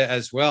trying to be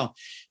as well.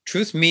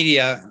 Truth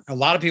Media, a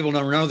lot of people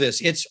don't know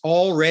this. It's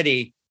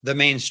already the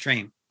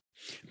mainstream.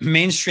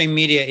 Mainstream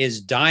media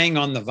is dying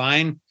on the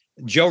vine.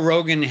 Joe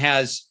Rogan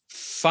has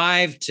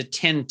 5 to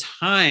 10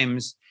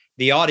 times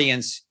the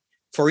audience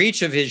for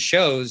each of his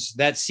shows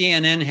that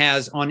CNN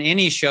has on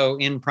any show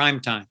in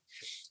primetime.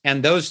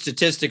 And those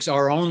statistics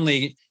are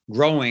only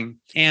growing.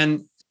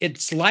 And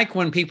it's like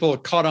when people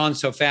caught on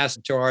so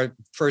fast to our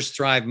first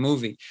Thrive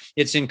movie.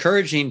 It's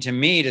encouraging to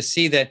me to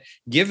see that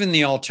given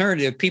the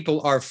alternative, people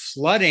are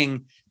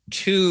flooding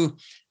to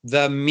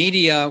the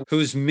media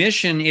whose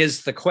mission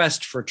is the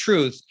quest for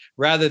truth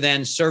rather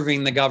than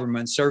serving the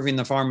government, serving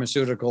the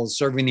pharmaceuticals,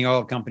 serving the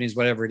oil companies,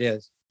 whatever it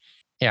is.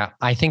 Yeah,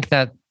 I think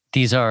that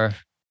these are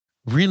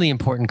really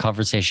important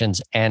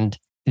conversations and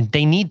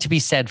they need to be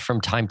said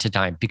from time to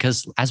time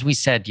because, as we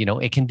said,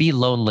 it can be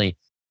lonely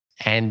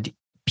and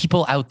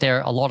people out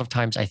there, a lot of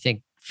times, I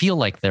think, feel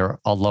like they're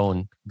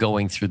alone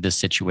going through this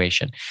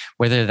situation,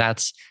 whether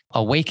that's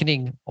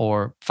awakening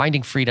or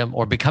finding freedom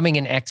or becoming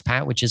an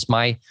expat, which is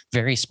my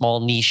very small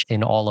niche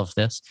in all of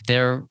this.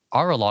 There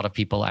are a lot of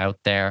people out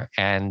there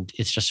and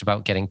it's just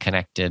about getting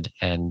connected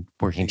and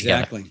working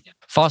together.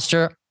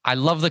 Foster, I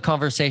love the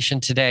conversation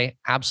today.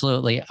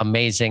 Absolutely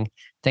amazing.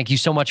 Thank you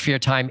so much for your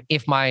time.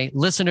 If my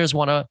listeners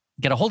want to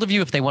get a hold of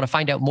you, if they want to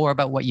find out more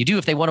about what you do,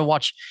 if they want to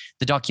watch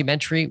the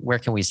documentary, where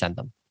can we send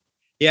them?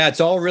 Yeah,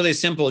 it's all really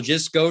simple.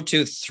 Just go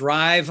to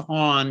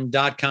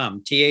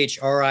thriveon.com,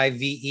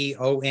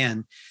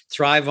 THRIVEON,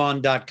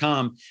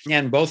 thriveon.com.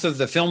 And both of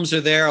the films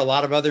are there, a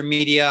lot of other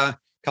media, a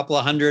couple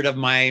of hundred of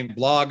my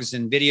blogs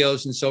and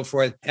videos and so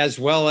forth, as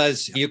well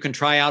as you can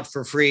try out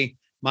for free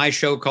my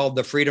show called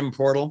The Freedom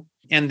Portal.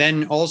 And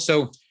then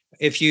also,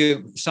 if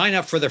you sign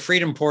up for the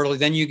Freedom Portal,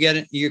 then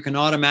you can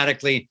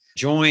automatically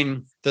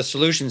join the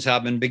Solutions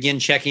Hub and begin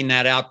checking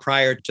that out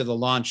prior to the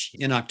launch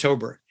in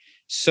October.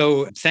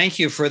 So thank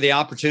you for the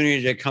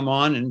opportunity to come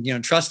on and,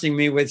 trusting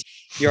me with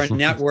your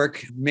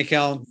network,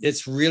 Mikkel.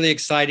 It's really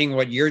exciting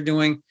what you're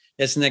doing.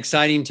 It's an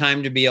exciting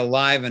time to be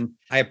alive. And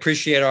I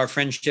appreciate our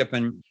friendship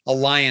and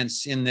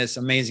alliance in this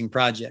amazing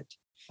project.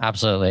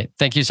 Absolutely.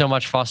 Thank you so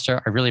much,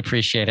 Foster. I really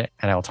appreciate it.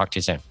 And I will talk to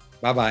you soon.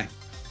 Bye-bye.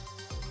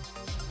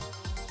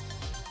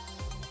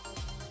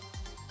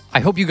 I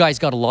hope you guys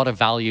got a lot of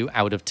value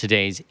out of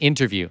today's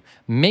interview.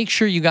 Make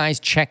sure you guys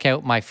check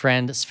out my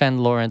friend Sven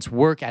Lorenz's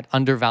work at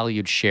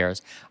Undervalued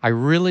Shares. I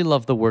really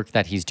love the work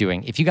that he's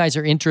doing. If you guys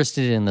are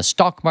interested in the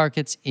stock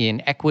markets,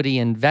 in equity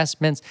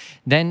investments,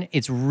 then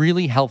it's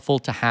really helpful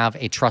to have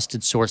a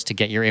trusted source to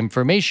get your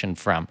information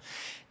from.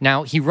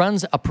 Now, he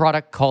runs a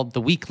product called the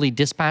Weekly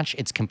Dispatch.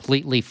 It's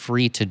completely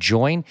free to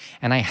join,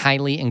 and I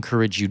highly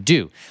encourage you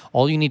do.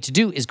 All you need to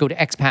do is go to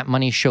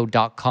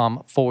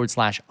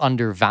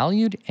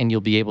expatmoneyshow.com/undervalued, and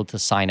you'll be able to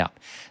sign up.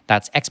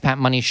 That's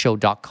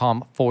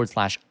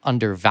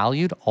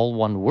expatmoneyshow.com/undervalued, all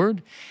one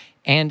word,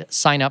 and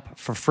sign up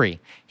for free.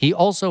 He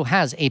also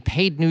has a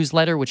paid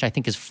newsletter, which I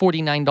think is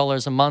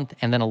 $49 a month,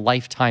 and then a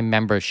lifetime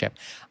membership.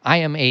 I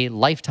am a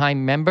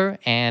lifetime member,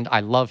 and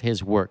I love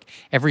his work.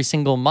 Every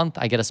single month,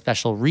 I get a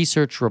special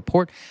research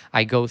report.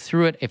 I go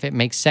through it. If it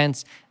makes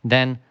sense,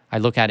 then I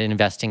look at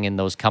investing in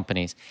those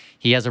companies.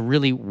 He has a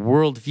really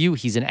world view.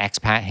 He's an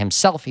expat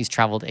himself. He's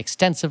traveled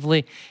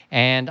extensively,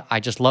 and I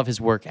just love his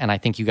work, and I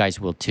think you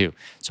guys will too.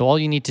 So all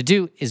you need to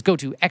do is go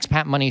to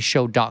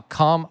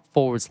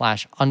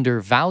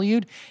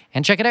expatmoneyshow.com/undervalued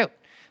and check it out.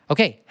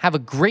 Okay, have a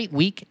great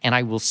week, and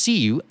I will see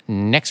you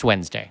next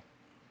Wednesday.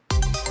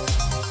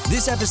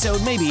 This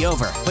episode may be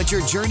over, but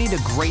your journey to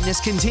greatness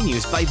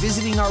continues by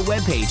visiting our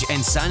webpage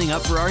and signing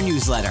up for our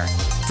newsletter.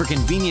 For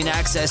convenient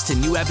access to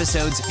new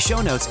episodes,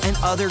 show notes, and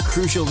other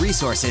crucial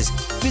resources,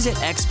 visit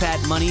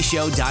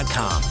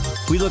expatmoneyshow.com.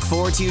 We look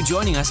forward to you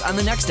joining us on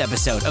the next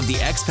episode of the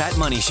Expat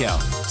Money Show.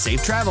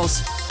 Safe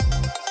travels.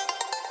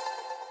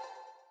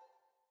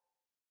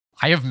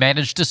 I have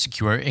managed to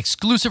secure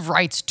exclusive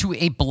rights to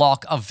a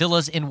block of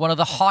villas in one of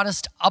the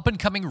hottest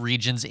up-and-coming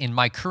regions in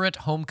my current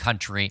home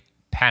country,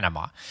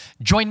 Panama.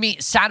 Join me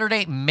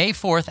Saturday, May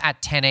 4th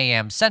at 10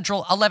 a.m.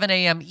 Central, 11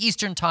 a.m.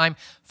 Eastern Time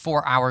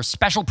for our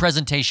special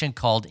presentation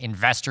called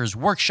Investors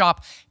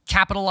Workshop,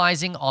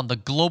 capitalizing on the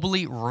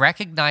globally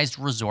recognized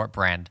resort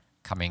brand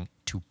coming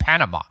to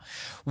Panama.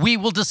 We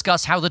will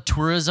discuss how the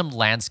tourism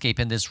landscape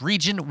in this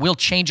region will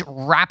change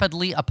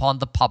rapidly upon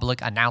the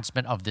public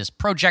announcement of this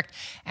project,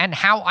 and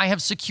how I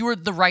have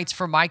secured the rights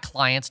for my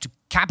clients to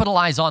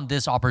capitalize on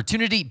this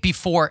opportunity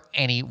before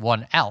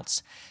anyone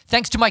else.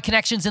 Thanks to my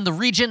connections in the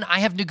region, I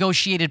have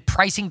negotiated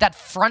pricing that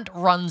front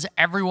runs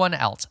everyone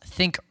else.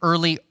 Think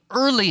early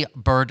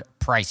bird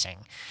pricing.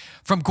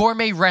 From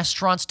gourmet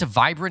restaurants to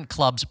vibrant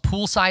clubs,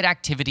 poolside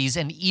activities,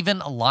 and even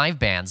live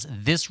bands,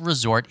 this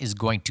resort is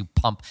going to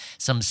pump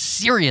some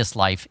serious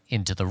life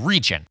into the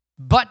region.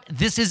 But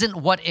this isn't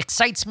what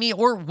excites me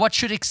or what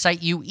should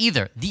excite you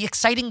either. The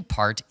exciting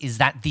part is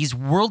that these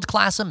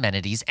world-class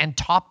amenities and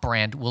top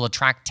brand will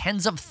attract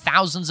tens of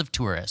thousands of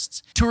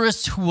tourists.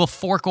 Tourists who will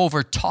fork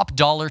over top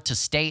dollar to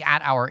stay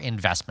at our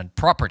investment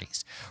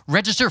properties.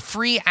 Register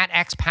free at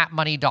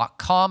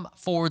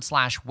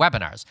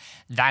expatmoney.com/webinars.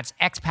 That's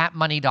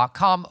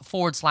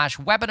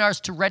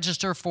expatmoney.com/webinars to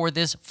register for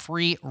this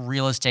free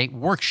real estate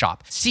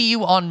workshop. See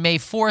you on May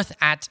 4th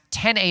at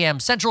 10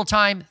 a.m. Central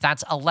Time.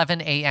 That's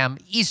 11 a.m.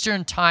 Eastern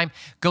Time.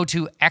 Go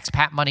to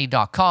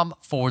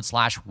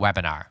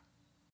expatmoney.com/webinar.